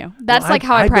not kidding you. That's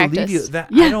how I practice.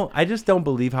 Believe you. I just don't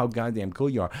believe how goddamn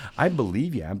cool you are. I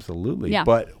believe you, absolutely. Yeah.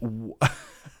 But,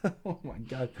 oh my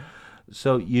God.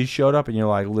 So you showed up and you're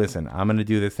like, listen, I'm going to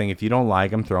do this thing. If you don't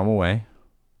like them, throw them away.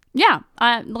 Yeah.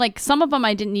 Like some of them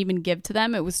I didn't even give to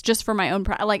them. It was just for my own,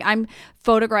 like I'm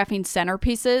photographing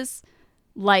centerpieces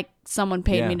like someone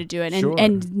paid me to do it.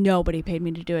 And nobody paid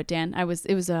me to do it, Dan. It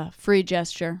was a free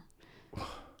gesture.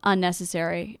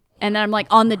 Unnecessary. And then I'm like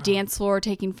on the dance floor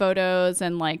taking photos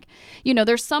and like,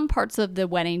 there's some parts of the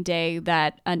wedding day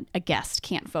that a guest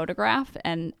can't photograph.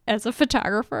 And as a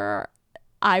photographer,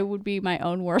 I would be my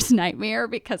own worst nightmare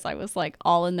because I was like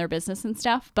all in their business and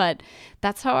stuff. But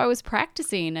that's how I was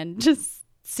practicing and just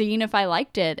seeing if I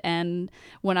liked it. And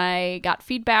when I got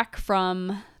feedback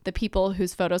from the people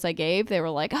whose photos I gave, they were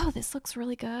like, oh, this looks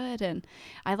really good. And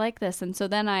I like this. And so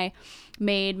then I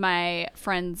made my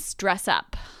friends dress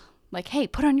up. Like, hey,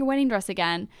 put on your wedding dress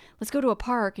again. Let's go to a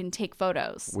park and take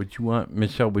photos.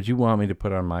 Michelle, would you want me to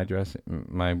put on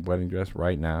my wedding dress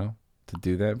right now to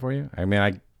do that for you? I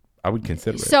mean, I would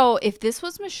consider it. So if this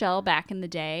was Michelle back in the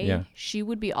day, she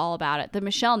would be all about it. The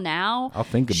Michelle now, I'll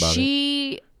think about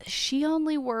it. She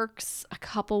only works a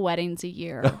couple weddings a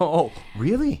year. Oh,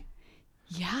 really?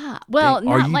 Yeah. Well,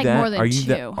 not like more than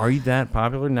two. Are you that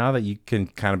popular now that you can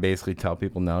kind of basically tell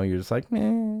people no? You're just like,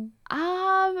 meh.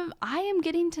 I am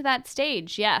getting to that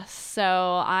stage, yes. So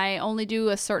I only do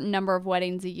a certain number of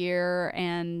weddings a year,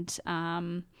 and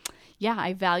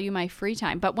I value my free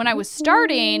time. But when I was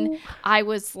starting, I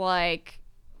was like,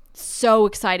 so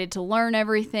excited to learn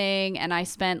everything, and I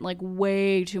spent like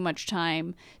way too much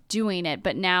time doing it.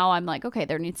 But now I'm like, okay,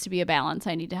 there needs to be a balance.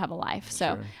 I need to have a life.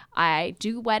 So Sure. I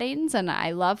do weddings and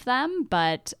I love them,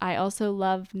 but I also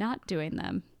love not doing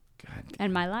them God,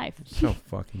 and my life. so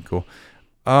fucking cool.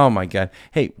 Oh my God.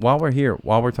 Hey, while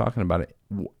we're talking about it,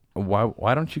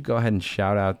 why don't you go ahead and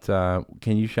shout out?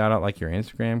 Can you shout out like your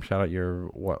Instagram? Shout out your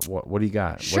what do you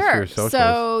got? Sure. What's your socials?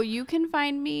 So you can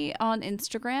find me on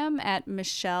Instagram at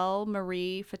Michelle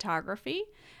Marie Photography.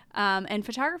 And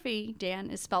photography, Dan,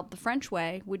 is spelled the French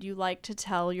way. Would you like to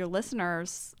tell your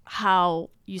listeners how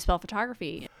you spell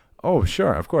photography? Oh,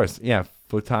 sure, of course. Yeah,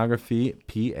 photography,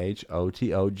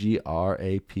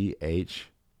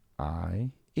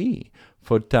 Photography.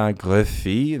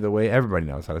 Photography, the way everybody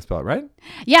knows how to spell it, right?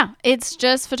 Yeah, it's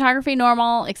just photography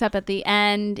normal, except at the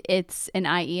end, it's an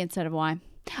IE instead of Y.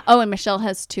 Oh, and Michelle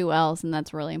has 2 L's, and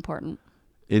that's really important.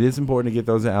 It is important to get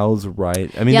those L's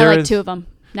right. I mean, Yeah, there like is, 2 of them,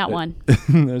 not 1.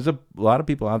 There's a lot of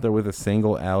people out there with a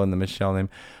single L in the Michelle name.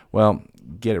 Well,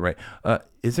 get it right.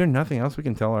 Is there nothing else we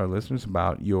can tell our listeners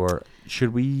about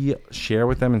should we share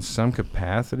with them in some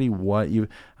capacity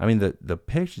the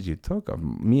pictures you took of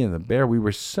me and the bear, we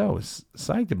were so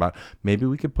psyched about. Maybe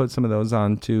we could put some of those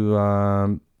onto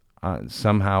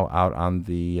somehow out on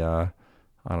the on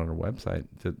our website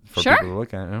for Sure. people to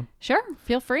look at. You know? Sure,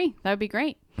 feel free. That would be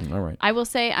great. All right. I will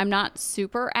say I'm not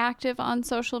super active on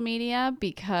social media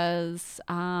because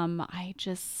I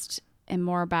just am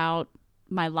more about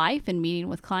my life and meeting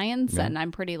with clients, and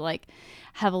I'm pretty like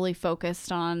heavily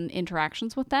focused on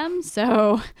interactions with them.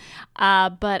 So,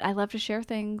 but I love to share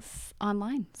things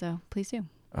online. So please do.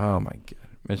 Oh my God,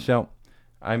 Michelle,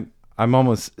 I'm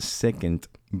almost sickened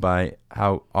by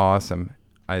how awesome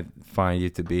I find you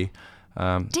to be.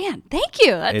 Dan, thank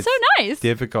you. That's so nice.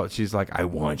 Difficult. She's like, I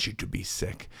want you to be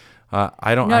sick.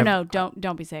 I don't.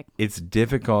 Don't be sick. It's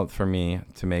difficult for me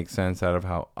to make sense out of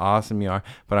how awesome you are,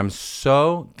 but I'm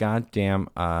so goddamn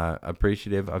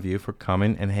appreciative of you for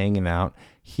coming and hanging out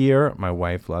here. My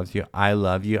wife loves you. I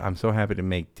love you. I'm so happy to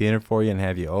make dinner for you and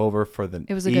have you over for the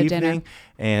It was a evening. good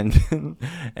dinner.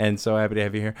 And so happy to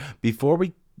have you here. Before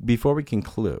we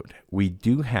conclude, we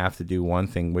do have to do one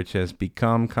thing, which has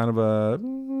become kind of a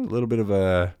little bit of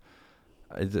a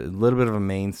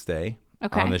mainstay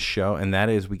on the show, and that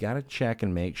is we got to check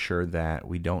and make sure that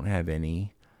we don't have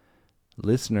any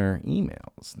listener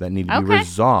emails that need to be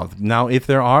resolved. Now, if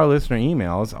there are listener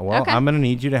emails, well, I'm going to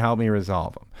need you to help me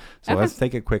resolve them. So let's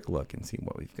take a quick look and see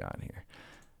what we've got here.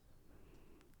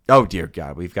 Oh, dear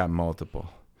God, we've got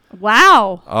multiple.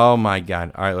 Wow. Oh, my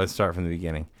God. All right, let's start from the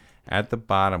beginning. At the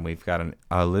bottom, we've got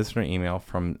a listener email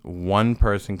from one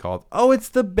person called, it's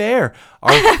the bear,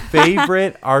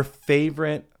 our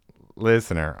favorite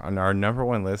listener, and our number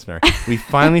one listener. We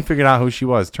finally figured out who she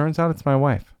was. Turns out it's my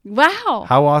wife. Wow.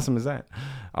 How awesome is that?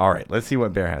 All right, let's see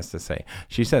what Bear has to say.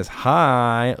 She says,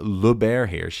 hi, Le Bear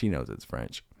here. She knows it's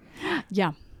French.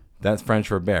 Yeah. That's French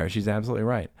for bear. She's absolutely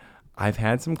right. I've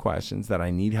had some questions that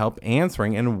I need help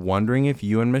answering and wondering if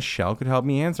you and Michelle could help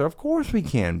me answer. Of course we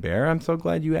can, Bear. I'm so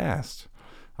glad you asked.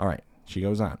 All right, she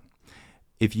goes on.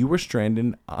 If you were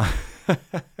stranded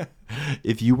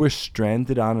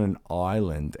on an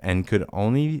island and could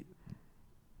only,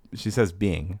 she says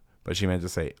being, but she meant to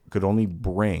say could only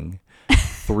bring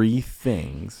 3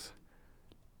 things,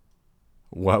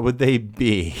 what would they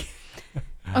be?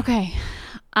 Okay.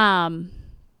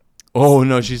 Oh,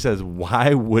 no, she says,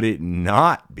 why would it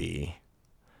not be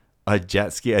a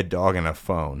jet ski, a dog, and a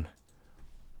phone?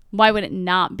 Why would it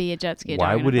not be a jet ski?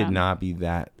 Why would it not be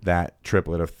that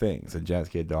triplet of things, a jet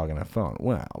ski, a dog, and a phone?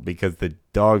 Well, because the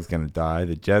dog's going to die,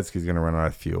 the jet ski's going to run out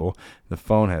of fuel, the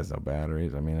phone has no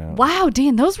batteries. I mean, wow,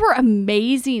 Dan, those were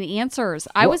amazing answers.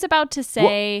 I was about to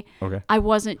say okay. I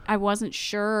wasn't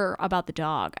sure about the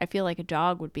dog. I feel like a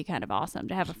dog would be kind of awesome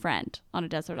to have a friend on a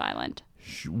desert island.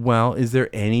 Well, is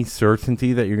there any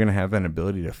certainty that you're going to have an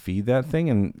ability to feed that thing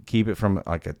and keep it from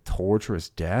like a torturous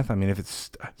death? I mean, if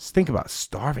it's, think about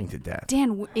starving to death.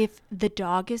 Dan, if the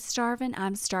dog is starving,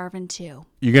 I'm starving too.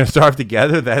 You're going to starve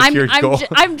together? That's your goal?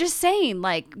 I'm just saying,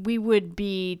 like, we would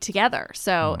be together.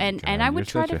 So, and I would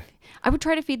try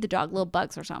to feed the dog little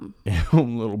bugs or something.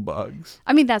 Little bugs.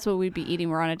 I mean, that's what we'd be eating.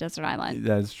 We're on a desert island.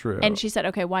 That's true. And she said,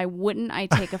 okay, why wouldn't I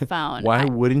take a phone? Why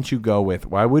wouldn't you go with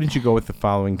the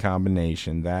following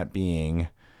combination? That being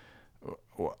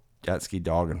jet ski,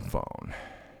 dog, and phone.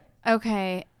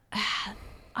 Okay.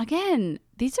 Again,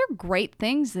 these are great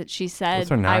things that she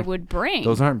said I would bring.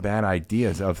 Those aren't bad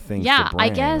ideas of things to bring,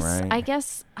 I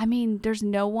guess, I mean, there's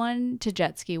no one to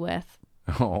jet ski with.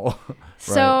 Oh,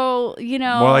 so, right.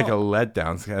 More like a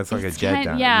letdown ski. That's like a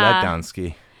letdown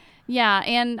ski. Yeah,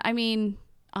 and I mean,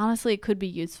 honestly, it could be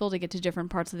useful to get to different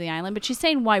parts of the island. But she's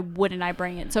saying, why wouldn't I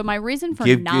bring it? So my reason for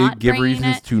give bringing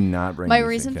reasons it, to not bring. my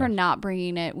reason for not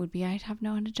bringing it would be I'd have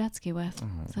no one to jet ski with,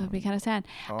 so it'd be kind of sad.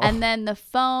 And then the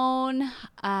phone.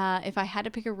 If I had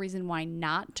to pick a reason why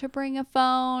not to bring a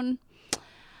phone,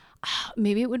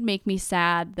 maybe it would make me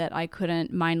sad that I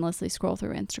couldn't mindlessly scroll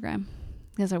through Instagram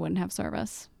because I wouldn't have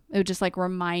service. It would just like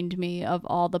remind me of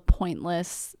all the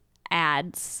pointless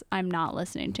ads I'm not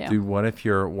listening to. Dude, what if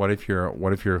your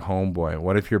homeboy,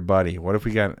 what if your buddy, what if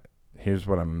we got, here's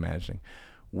what I'm imagining.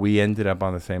 We ended up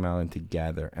on the same island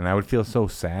together, and I would feel so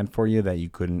sad for you that you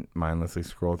couldn't mindlessly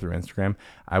scroll through Instagram.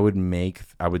 I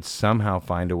would somehow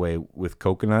find a way with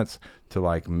coconuts to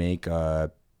like make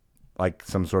like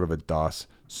some sort of a DOS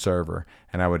server,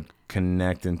 and I would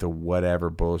connect into whatever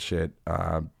bullshit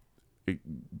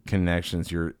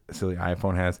connections your silly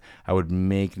iPhone has. I would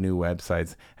make new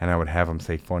websites, and I would have them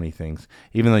say funny things,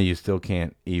 even though you still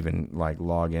can't even like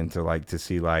log into like to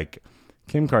see like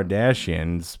Kim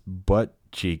Kardashian's butt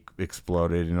cheek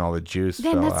exploded and all the juice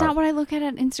Then fell that's out. not what I look at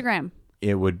Instagram.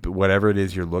 It would, whatever it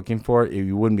is you're looking for,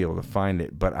 you wouldn't be able to find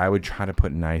it, but I would try to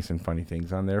put nice and funny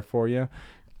things on there for you,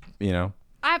 you know.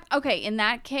 Okay, in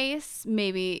that case,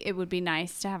 maybe it would be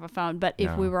nice to have a phone. But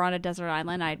if we were on a desert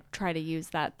island, I'd try to use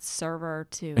that server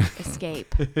to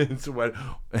escape. It's what,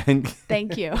 and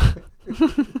Thank you.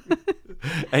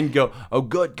 and go, oh,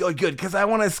 good, because I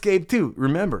want to escape too.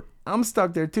 Remember, I'm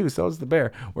stuck there too. So is the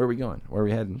bear. Where are we going? Where are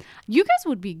we heading? You guys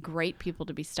would be great people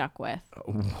to be stuck with.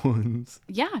 Once.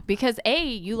 Yeah, because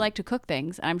you like to cook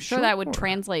things. I'm sure that would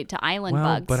translate to island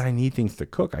bugs. But I need things to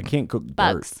cook. I can't cook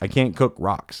Bugs. dirt. I can't cook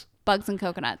rocks. Bugs and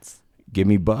coconuts. Give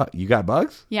me You got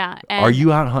bugs? Yeah. Are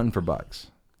you out hunting for bugs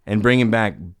and bringing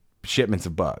back shipments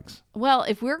of bugs? Well,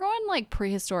 if we're going like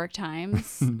prehistoric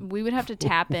times, we would have to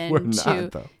tap into. We're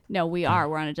not, though. No, we are.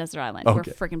 We're on a desert island. Okay.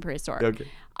 We're freaking prehistoric. Okay.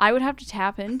 I would have to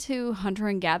tap into hunter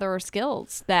and gatherer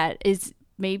skills that is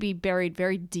maybe buried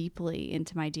very deeply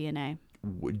into my DNA.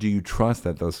 Do you trust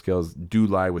that those skills do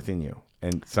lie within you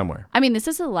and somewhere? I mean, this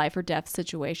is a life or death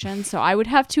situation, so I would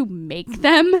have to make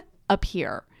them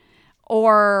appear.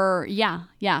 Or, yeah.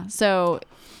 So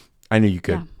I knew you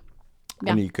could.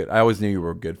 Yeah. I knew you could. I always knew you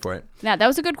were good for it. Yeah, that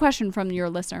was a good question from your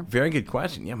listener. Very good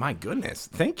question. Yeah, my goodness.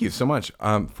 Thank you so much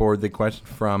for the question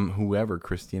from whoever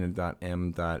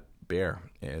Christina.m.bear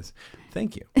is.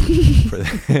 Thank you. For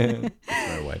it's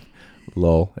my wife.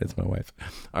 Lol, it's my wife.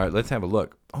 All right, let's have a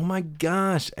look. Oh my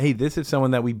gosh. Hey, this is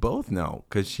someone that we both know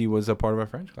because she was a part of our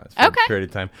French class for a period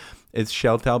of time. It's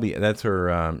Shell Talby. That's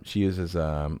her. She uses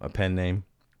a pen name.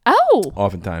 Oh.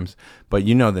 Oftentimes. But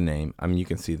you know the name. I mean, you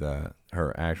can see her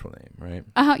actual name, right?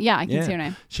 Yeah, I can see her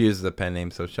name. She uses the pen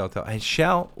name, so Shell Talby. Hey,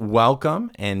 Shell,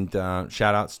 welcome, and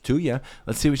shout outs to you.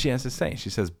 Let's see what she has to say. She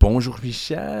says, Bonjour,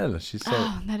 Michel. She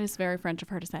said, that is very French of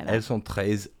her to say that. Elles sont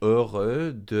très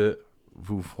heureux de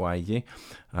vous voyer.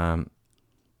 Oh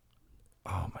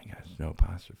my gosh, no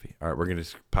apostrophe. All right, we're going to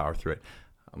just power through it.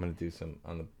 I'm going to do some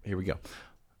here we go.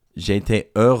 J'étais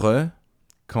heureux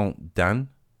quand Dan.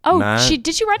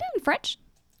 Did she write it in French?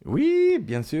 Oui,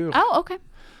 bien sûr. Oh, okay.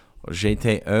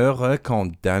 J'étais heureux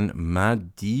quand Dan m'a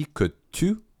dit que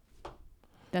tu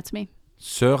That's me.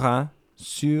 seras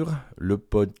sur le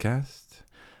podcast.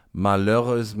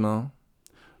 Malheureusement,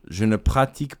 je ne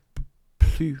pratique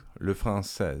plus le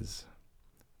français.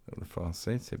 Le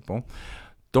français, c'est bon.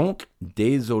 Donc,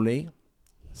 désolé,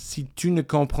 si tu ne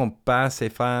comprends pas ces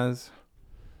phrases,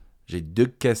 j'ai 2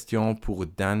 questions pour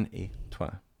Dan et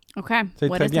toi. Okay. C'est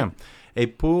what très is bien. it? Et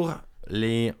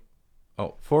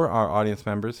for our audience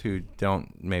members who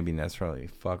don't maybe necessarily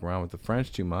fuck around with the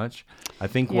French too much, I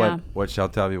think what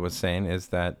Sheltelvia was saying is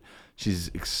that she's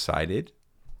excited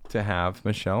to have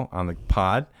Michelle on the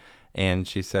pod. And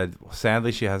she said,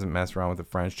 sadly, she hasn't messed around with the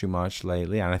French too much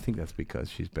lately. And I think that's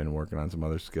because she's been working on some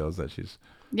other skills that she's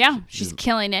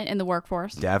killing it in the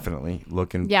workforce. Definitely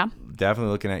looking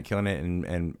at killing it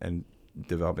and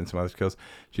developing some other skills.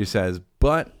 She says,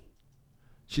 but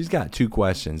she's got 2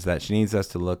 questions that she needs us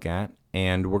to look at,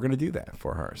 and we're going to do that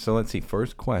for her. So let's see.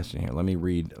 First question here. Let me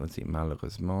read. Let's see.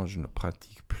 Malheureusement, je ne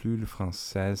pratique plus le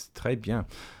français. Très bien.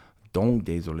 Donc,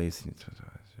 désolé.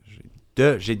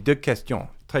 J'ai 2 questions.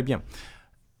 Très bien.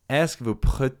 Est-ce que vous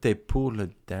prêtez pour le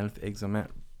DELF examen?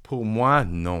 Pour moi,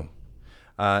 non.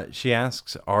 She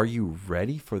asks, are you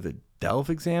ready for the DELF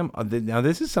exam? Now,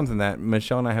 this is something that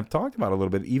Michelle and I have talked about a little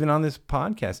bit, even on this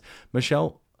podcast.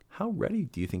 Michelle, how ready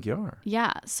do you think you are?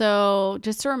 Yeah. So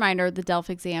just a reminder, the DELF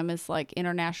exam is like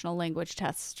international language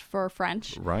test for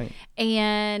French. Right.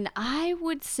 And I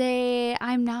would say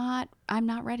I'm not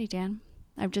ready, Dan.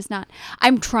 I'm just not.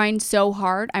 I'm trying so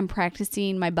hard. I'm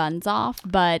practicing my buns off,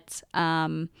 but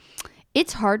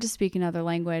It's hard to speak another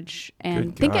language,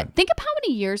 and Good God. think of how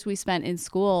many years we spent in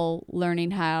school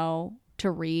learning how to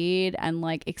read and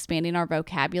like expanding our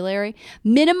vocabulary.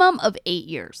 Minimum of 8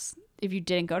 years if you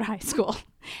didn't go to high school.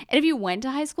 And if you went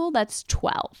to high school, that's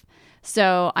 12.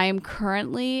 So I am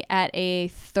currently at a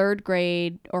 3rd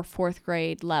grade or 4th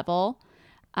grade level.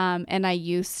 And I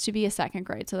used to be a 2nd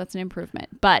grade, so that's an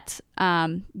improvement. But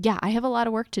yeah, I have a lot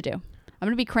of work to do. I'm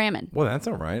going to be cramming. Well, that's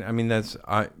all right. I mean,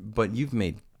 but you've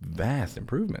made vast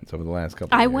improvements over the last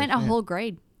couple of years. I went a whole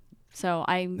grade. So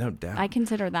No doubt. I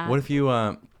consider that. What if you,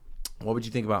 what would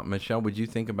you think about, Michelle? Would you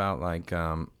think about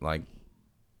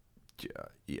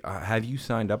have you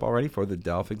signed up already for the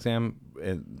DELF exam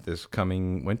this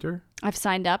coming winter? I've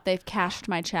signed up. They've cashed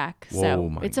my check. Whoa, so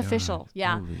my it's God. official.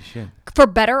 Yeah. Holy shit. For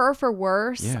better or for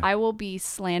worse, Yeah. I will be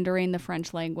slandering the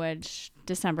French language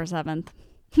December 7th.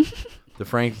 The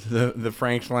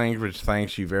French language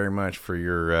thanks you very much for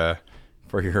your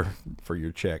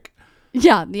check.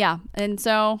 Yeah. And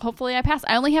so hopefully I pass.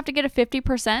 I only have to get a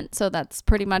 50%, so that's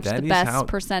pretty much the best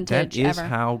percentage ever. That is ever.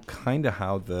 how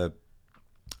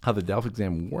the DELF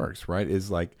exam works, right?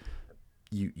 Is like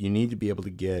you need to be able to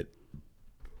get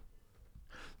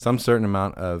some certain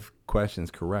amount of questions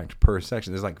correct per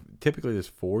section. There's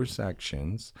 4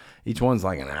 sections. Each one's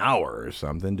like an hour or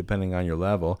something, depending on your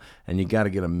level, and you got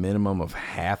to get a minimum of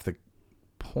half the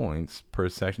points per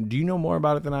section. Do you know more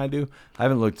about it than I do? I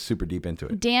haven't looked super deep into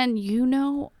it. Dan, you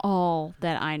know all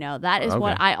that I know. That is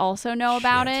what I also know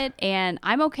about it, and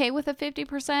I'm okay with a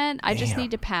 50%. I just need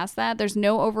to pass that. There's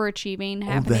no overachieving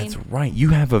happening. Oh, that's right. You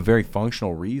have a very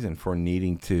functional reason for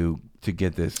needing to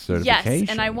get this certification. Yes,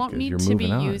 and I won't need to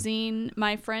be on. using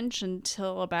my French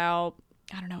until about,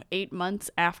 8 months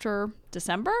after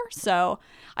December. So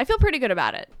I feel pretty good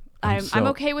about it. I'm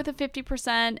okay with a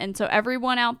 50%. And so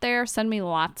everyone out there, send me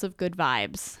lots of good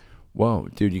vibes. Whoa,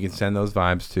 dude, you can send those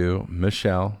vibes to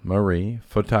Michelle Marie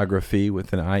Photography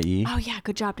with an IE. Oh, yeah.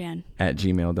 Good job, Dan. At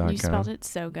gmail.com. You spelled it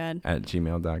so good. At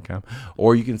gmail.com.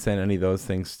 Or you can send any of those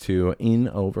things to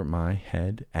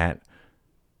inovermyhead at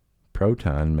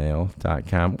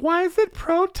protonmail.com. Why is it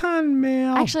Proton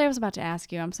Mail? Actually, I was about to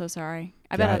ask you. I'm so sorry.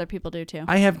 I bet other people do too.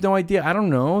 I have no idea. I don't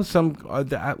know.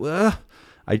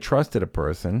 I trusted a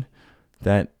person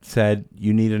that said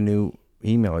you need a new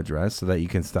email address so that you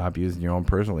can stop using your own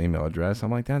personal email address.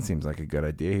 I'm like, that seems like a good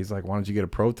idea. He's like, why don't you get a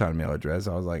Proton Mail address?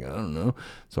 I was like, I don't know.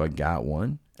 So I got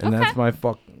one. And that's my It's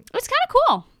kind of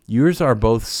cool. Yours are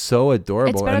both so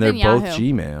adorable, and they're both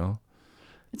Gmail.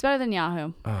 It's better than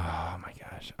Yahoo. Oh my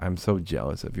gosh, I'm so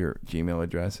jealous of your Gmail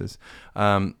addresses.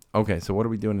 Okay, so what are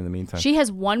we doing in the meantime? She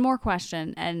has one more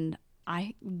question, and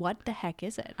what the heck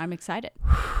is it? I'm excited.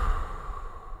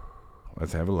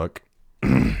 Let's have a look.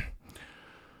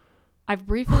 I've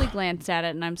briefly glanced at it,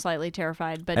 and I'm slightly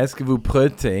terrified. But est-ce que vous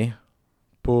prêtez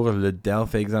pour le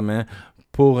DELF examen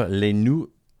pour les nous?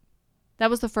 That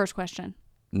was the first question.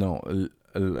 Non,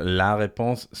 la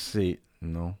réponse c'est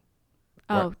non.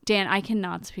 Oh, What? Dan, I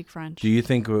cannot speak French. Do you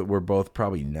think we're both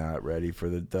probably not ready for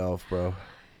the DELF, bro?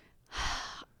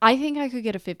 I think I could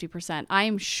get a 50%. I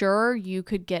am sure you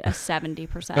could get a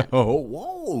 70%. Oh,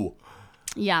 whoa.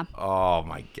 Yeah. Oh,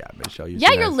 my God, Michelle.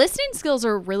 Your listening skills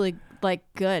are really,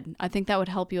 good. I think that would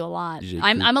help you a lot.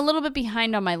 I'm a little bit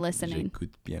behind on my listening.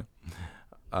 J'écoute bien.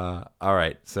 All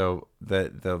right, so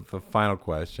the final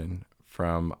question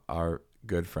from our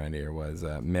good friend here was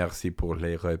merci pour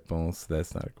les réponses.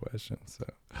 That's not a question, so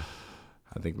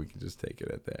I think we can just take it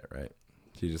at that, right?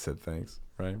 She just said thanks,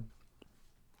 right?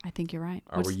 I think you're right.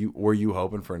 Were you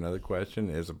hoping for another question?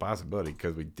 There's a possibility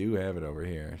because we do have it over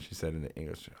here. She said in the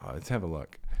English. Oh, let's have a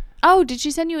look. Oh, did she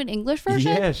send you an English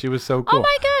version? Yeah, she was so cool. Oh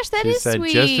my gosh, that is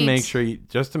sweet. sweet.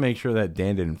 Just to make sure that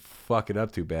Dan didn't fuck it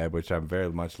up too bad, which I'm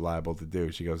very much liable to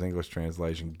do. She goes, English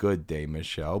translation. Good day,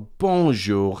 Michelle.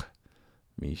 Bonjour,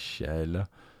 Michelle.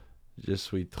 Je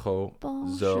suis trop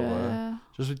heureux.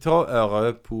 Je suis trop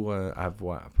heureux pour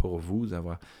vous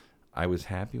avoir. I was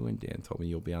happy when Dan told me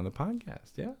you'll be on the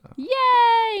podcast. Yeah.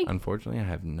 Yay! Unfortunately, I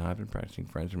have not been practicing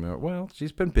French. Well,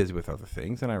 she's been busy with other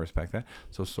things, and I respect that.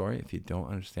 So sorry if you don't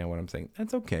understand what I'm saying.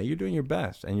 That's okay. You're doing your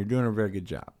best, and you're doing a very good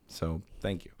job. So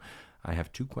thank you. I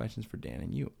have 2 questions for Dan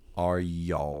and you. Are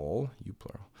y'all, you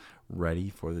plural, ready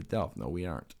for the DELF? No, we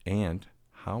aren't. And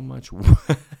how much...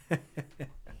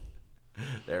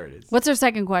 There it is. What's our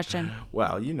second question?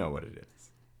 Well, you know what it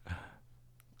is.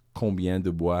 Combien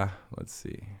de bois? Let's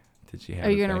see. Did she have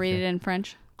Are you going to read it in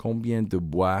French? Combien de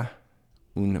bois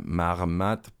une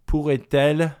marmotte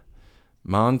pourrait-elle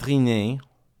m'entraîner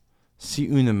si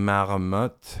une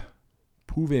marmotte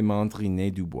pouvait m'entraîner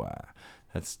du bois?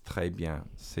 That's très bien.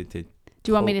 C'était.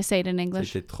 Do you want me to say it in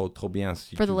English? C'était trop bien.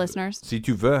 For the listeners? Si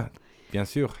tu veux, bien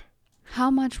sûr. How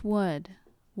much wood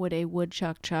would a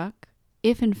woodchuck chuck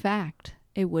if, in fact,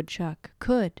 a woodchuck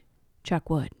could chuck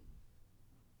wood?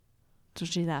 That's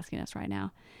what she's asking us right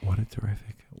now. What a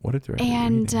terrific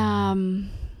And reading.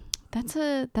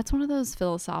 that's one of those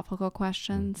philosophical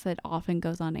questions that often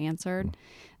goes unanswered.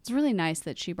 It's really nice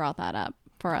that she brought that up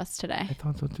for us today. I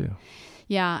thought so too.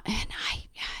 Yeah,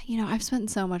 and I've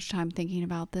spent so much time thinking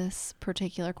about this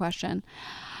particular question.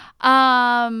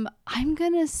 I'm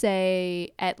gonna say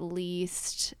at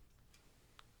least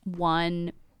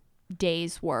 1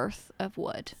 day's worth of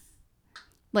wood.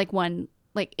 Like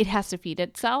it has to feed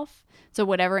itself. So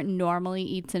whatever it normally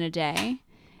eats in a day,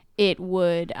 it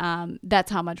would.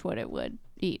 That's how much wood it would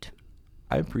eat.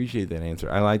 I appreciate that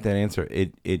answer. I like that answer.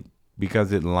 It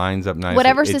because it lines up nicely.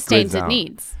 Whatever sustains it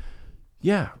needs.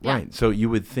 Yeah, right. So you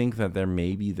would think that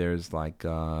there's like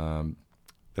an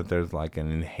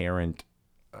inherent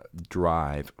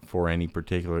drive for any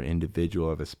particular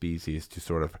individual of a species to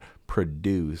sort of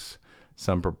produce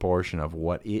some proportion of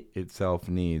what it itself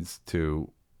needs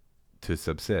to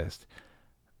subsist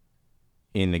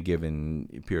in a given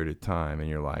period of time. And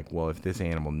you're like, well, if this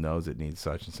animal knows it needs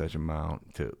such and such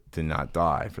amount to not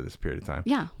die for this period of time,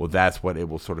 well, that's what it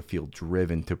will sort of feel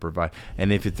driven to provide.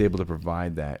 And if it's able to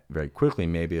provide that very quickly,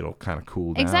 maybe it'll kind of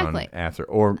cool down after,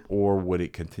 or would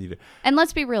it continue to? And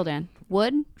let's be real, Dan.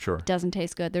 Wood doesn't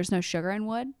taste good. There's no sugar in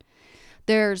wood.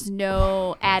 There's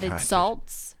no added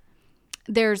salts.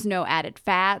 There's no added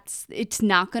fats. It's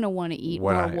not going to want to eat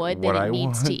more wood than it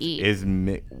needs to eat.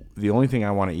 The only thing I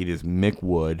want to eat is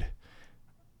McWood.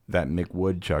 That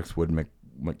McWoodchucks would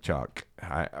McChuck.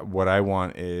 What I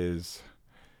want is...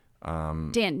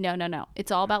 Dan, no.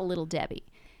 It's all about Little Debbie.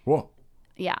 Whoa.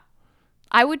 Yeah.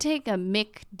 I would take a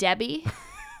McDebbie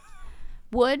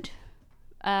wood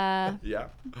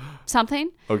something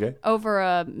over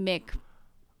a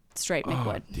straight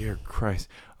McWood. Oh, dear Christ.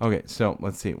 Okay, so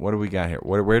let's see. What do we got here?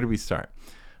 Where do we start?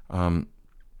 How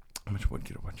much wood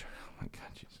could a woodchuck? Oh my God,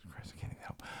 Jesus Christ! I can't even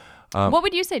help. What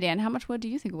would you say, Dan? How much wood do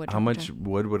you think a woodchuck? How much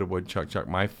wood would a woodchuck chuck?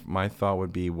 My thought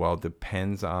would be, well, it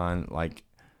depends on like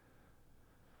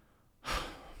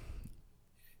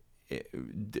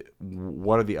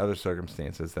what are the other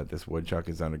circumstances that this woodchuck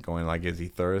is undergoing? Like, is he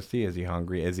thirsty? Is he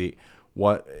hungry? Is he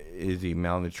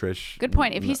malnourished? Good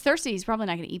point. If he's thirsty, he's probably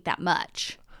not going to eat that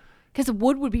much. Because the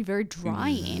wood would be very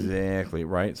drying. Exactly,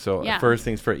 right? So first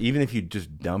things first, even if you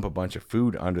just dump a bunch of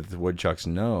food under the woodchuck's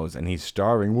nose and he's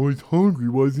starving, well, he's hungry,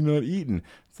 why is he not eating?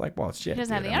 It's like, well, shit. He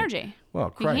doesn't have the energy. Well,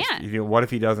 Christ. What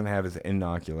if he doesn't have his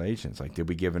inoculations? Like, did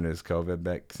we give him his COVID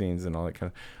vaccines and all that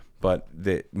kind of... But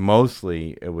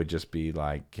mostly it would just be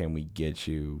like, can we get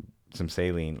you some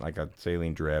saline, like a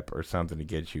saline drip or something to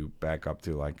get you back up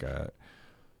to like a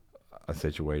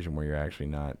situation where you're actually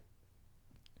not...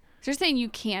 So you're saying you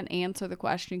can't answer the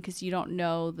question because you don't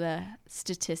know the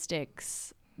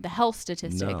statistics, the health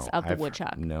statistics of the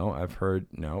woodchuck. No, I've heard,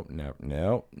 no.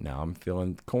 Now I'm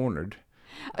feeling cornered.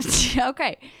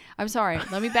 Okay. I'm sorry.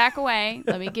 Let me back away.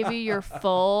 Let me give you your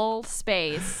full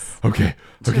space. Okay.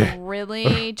 To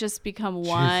really just become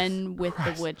one with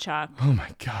the woodchuck. Oh my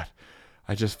God.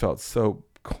 I just felt so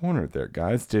cornered there,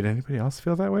 guys. Did anybody else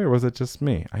feel that way or was it just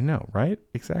me? I know, right?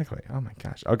 Exactly. Oh my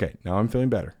gosh. Okay. Now I'm feeling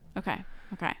better. Okay.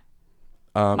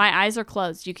 My eyes are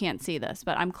closed. You can't see this,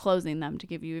 but I'm closing them to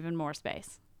give you even more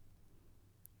space.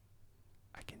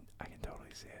 I can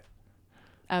totally see it.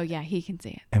 Oh yeah, he can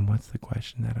see it. And what's the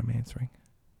question that I'm answering?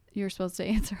 You're supposed to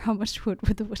answer how much wood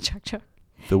would the woodchuck chuck?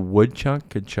 The woodchuck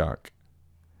could chuck.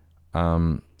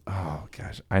 Oh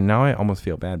gosh, I almost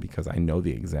feel bad because I know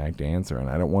the exact answer and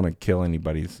I don't want to kill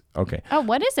anybody's. Okay. Oh,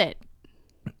 what is it?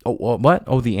 Oh, well, what?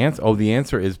 Oh, the answer. Oh, the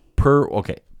answer is per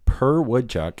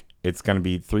woodchuck. It's going to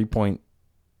be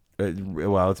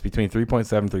it's between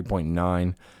 3.7 and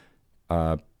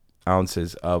 3.9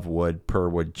 ounces of wood per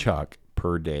woodchuck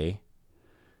per day.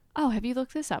 Oh, have you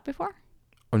looked this up before?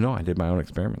 Oh no, I did my own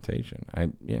experimentation.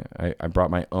 I brought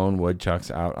my own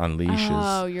woodchucks out on leashes.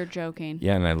 Oh, you're joking.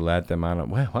 Yeah, and I let them out on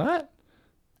what?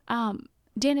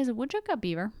 Dan, is a woodchuck a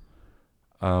beaver?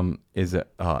 Is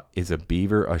a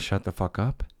beaver a shut the fuck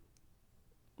up?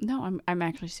 No, I'm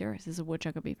actually serious. Is a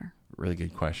woodchuck a beaver? Really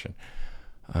good question.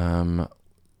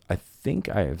 I think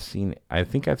I've seen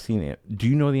it. Do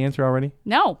you know the answer already?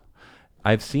 No.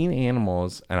 I've seen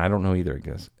animals, and I don't know either, I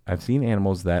guess. I've seen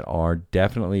animals that are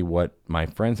definitely what my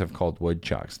friends have called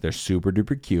woodchucks. They're super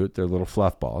duper cute. They're little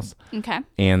fluff balls. Okay.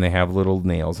 And they have little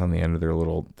nails on the end of their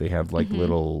they have like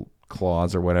little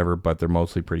claws or whatever, but they're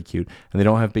mostly pretty cute. And they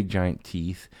don't have big giant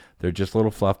teeth. They're just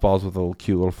little fluff balls with a little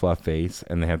cute little fluff face,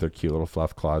 and they have their cute little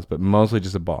fluff claws, but mostly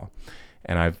just a ball.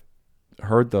 And I've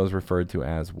heard those referred to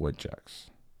as woodchucks.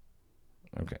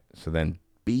 Okay, so then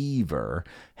beaver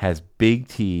has big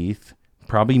teeth,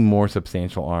 probably more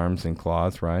substantial arms and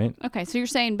claws, right? Okay, so you're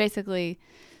saying basically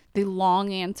the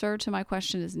long answer to my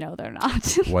question is no, they're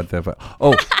not. What the fuck?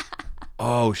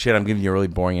 Oh shit! I'm giving you a really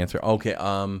boring answer. Okay,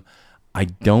 I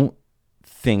don't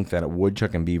think that a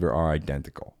woodchuck and beaver are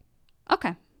identical.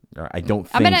 Okay. I don't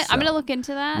think I'm gonna look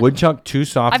into that. Woodchuck too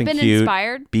soft and I've been cute.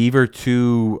 inspired. Beaver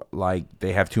too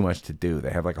they have too much to do. They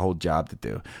have like a whole job to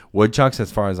do. Woodchucks,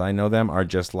 as far as I know them, are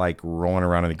just like rolling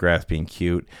around in the grass being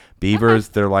cute. Beavers,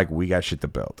 they're like, we got shit to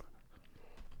build.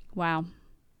 Wow.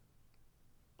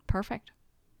 Perfect.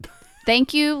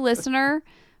 Thank you, listener,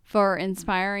 for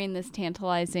inspiring this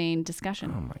tantalizing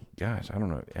discussion. Oh my gosh, I don't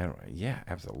know. Yeah,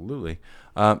 absolutely.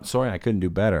 Sorry, I couldn't do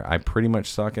better. I pretty much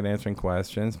suck at answering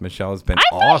questions. Michelle has been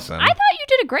awesome. I thought you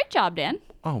did a great job, Dan.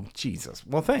 Oh, Jesus.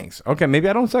 Well, thanks. Okay, maybe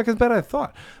I don't suck as bad as I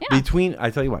thought. Yeah. I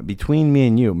tell you what, between me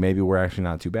and you, maybe we're actually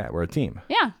not too bad. We're a team.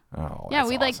 Yeah. Oh, yeah,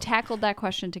 we awesome. tackled that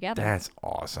question together. That's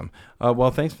awesome.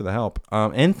 Well, thanks for the help.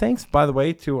 And thanks, by the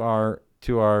way, to our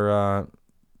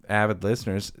avid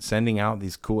listeners sending out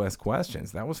these cool ass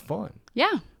questions. That was fun.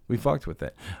 Yeah. We fucked with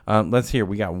it. Let's hear.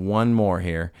 We got one more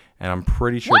here, and I'm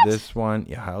pretty sure this one.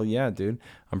 Yeah, hell yeah, dude.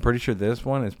 I'm pretty sure this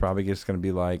one is probably just gonna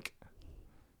be like,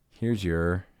 here's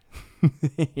your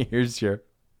your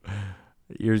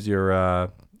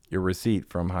receipt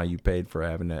from how you paid for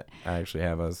having to actually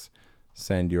have us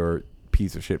send your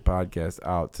piece of shit podcast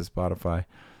out to Spotify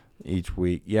each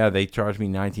week. Yeah, they charge me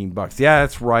 $19. Yeah,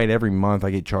 that's right. Every month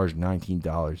I get charged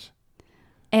 $19.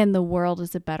 And the world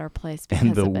is a better place because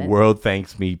and the of it. world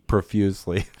thanks me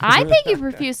profusely. I thank you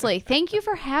profusely. Thank you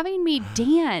for having me,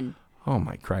 Dan. Oh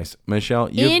my Christ, Michelle,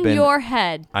 you've been your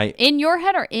head. In your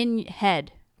head or in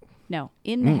head? No,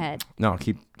 in the head. No,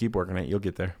 keep working it. You'll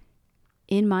get there.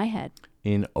 In my head.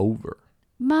 In over.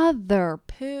 Mother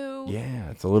poo.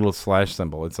 Yeah, it's a little slash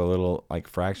symbol. It's a little like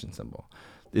fraction symbol.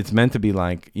 It's meant to be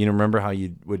like, remember how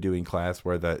you would do in class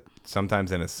where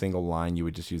sometimes in a single line you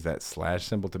would just use that slash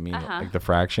symbol to mean like the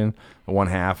fraction,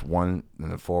 1/2, 1, and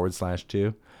then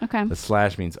 /2. Okay. The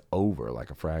slash means over,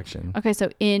 like a fraction. Okay, so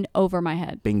in over my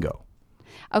head. Bingo.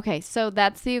 Okay, so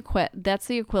that's the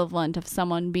equivalent of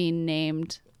someone being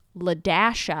named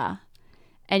Ladasha,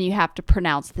 and you have to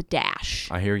pronounce the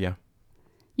dash. I hear you.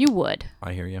 You would.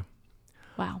 I hear you.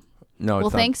 Wow. No, well,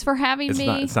 thanks for having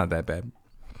me. It's not that bad.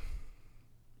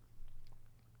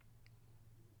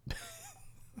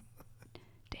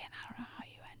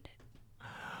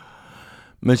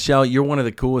 Michelle, you're one of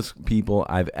the coolest people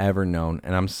I've ever known,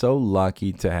 and I'm so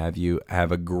lucky to have you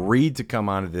have agreed to come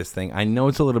onto this thing. I know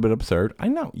it's a little bit absurd. I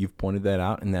know you've pointed that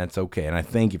out, and that's okay. And I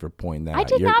thank you for pointing that out. I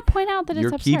did not point out that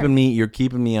it's absurd. You're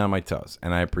keeping me on my toes,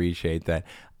 and I appreciate that.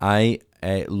 I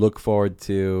look forward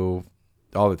to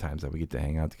all the times that we get to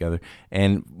hang out together,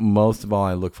 and most of all,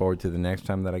 I look forward to the next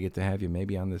time that I get to have you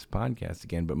maybe on this podcast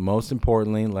again. But most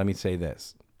importantly, let me say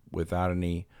this without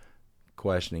any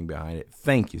questioning behind it.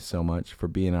 Thank you so much for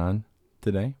being on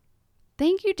today.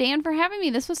 Thank you, Dan, for having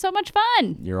me. This was so much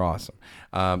fun. You're awesome.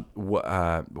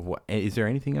 Is there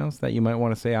anything else that you might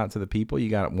want to say out to the people?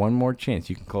 You got one more chance.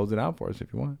 You can close it out for us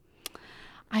if you want.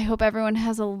 I hope everyone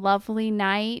has a lovely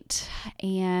night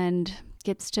and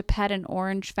gets to pet an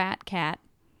orange fat cat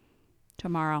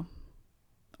tomorrow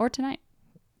or tonight.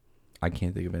 I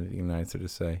can't think of anything nicer to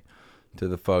say to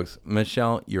the folks.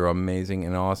 Michelle, you're amazing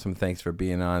and awesome. Thanks for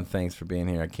being on. Thanks for being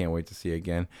here. I can't wait to see you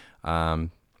again. Au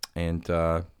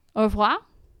revoir.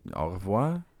 Au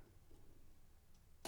revoir.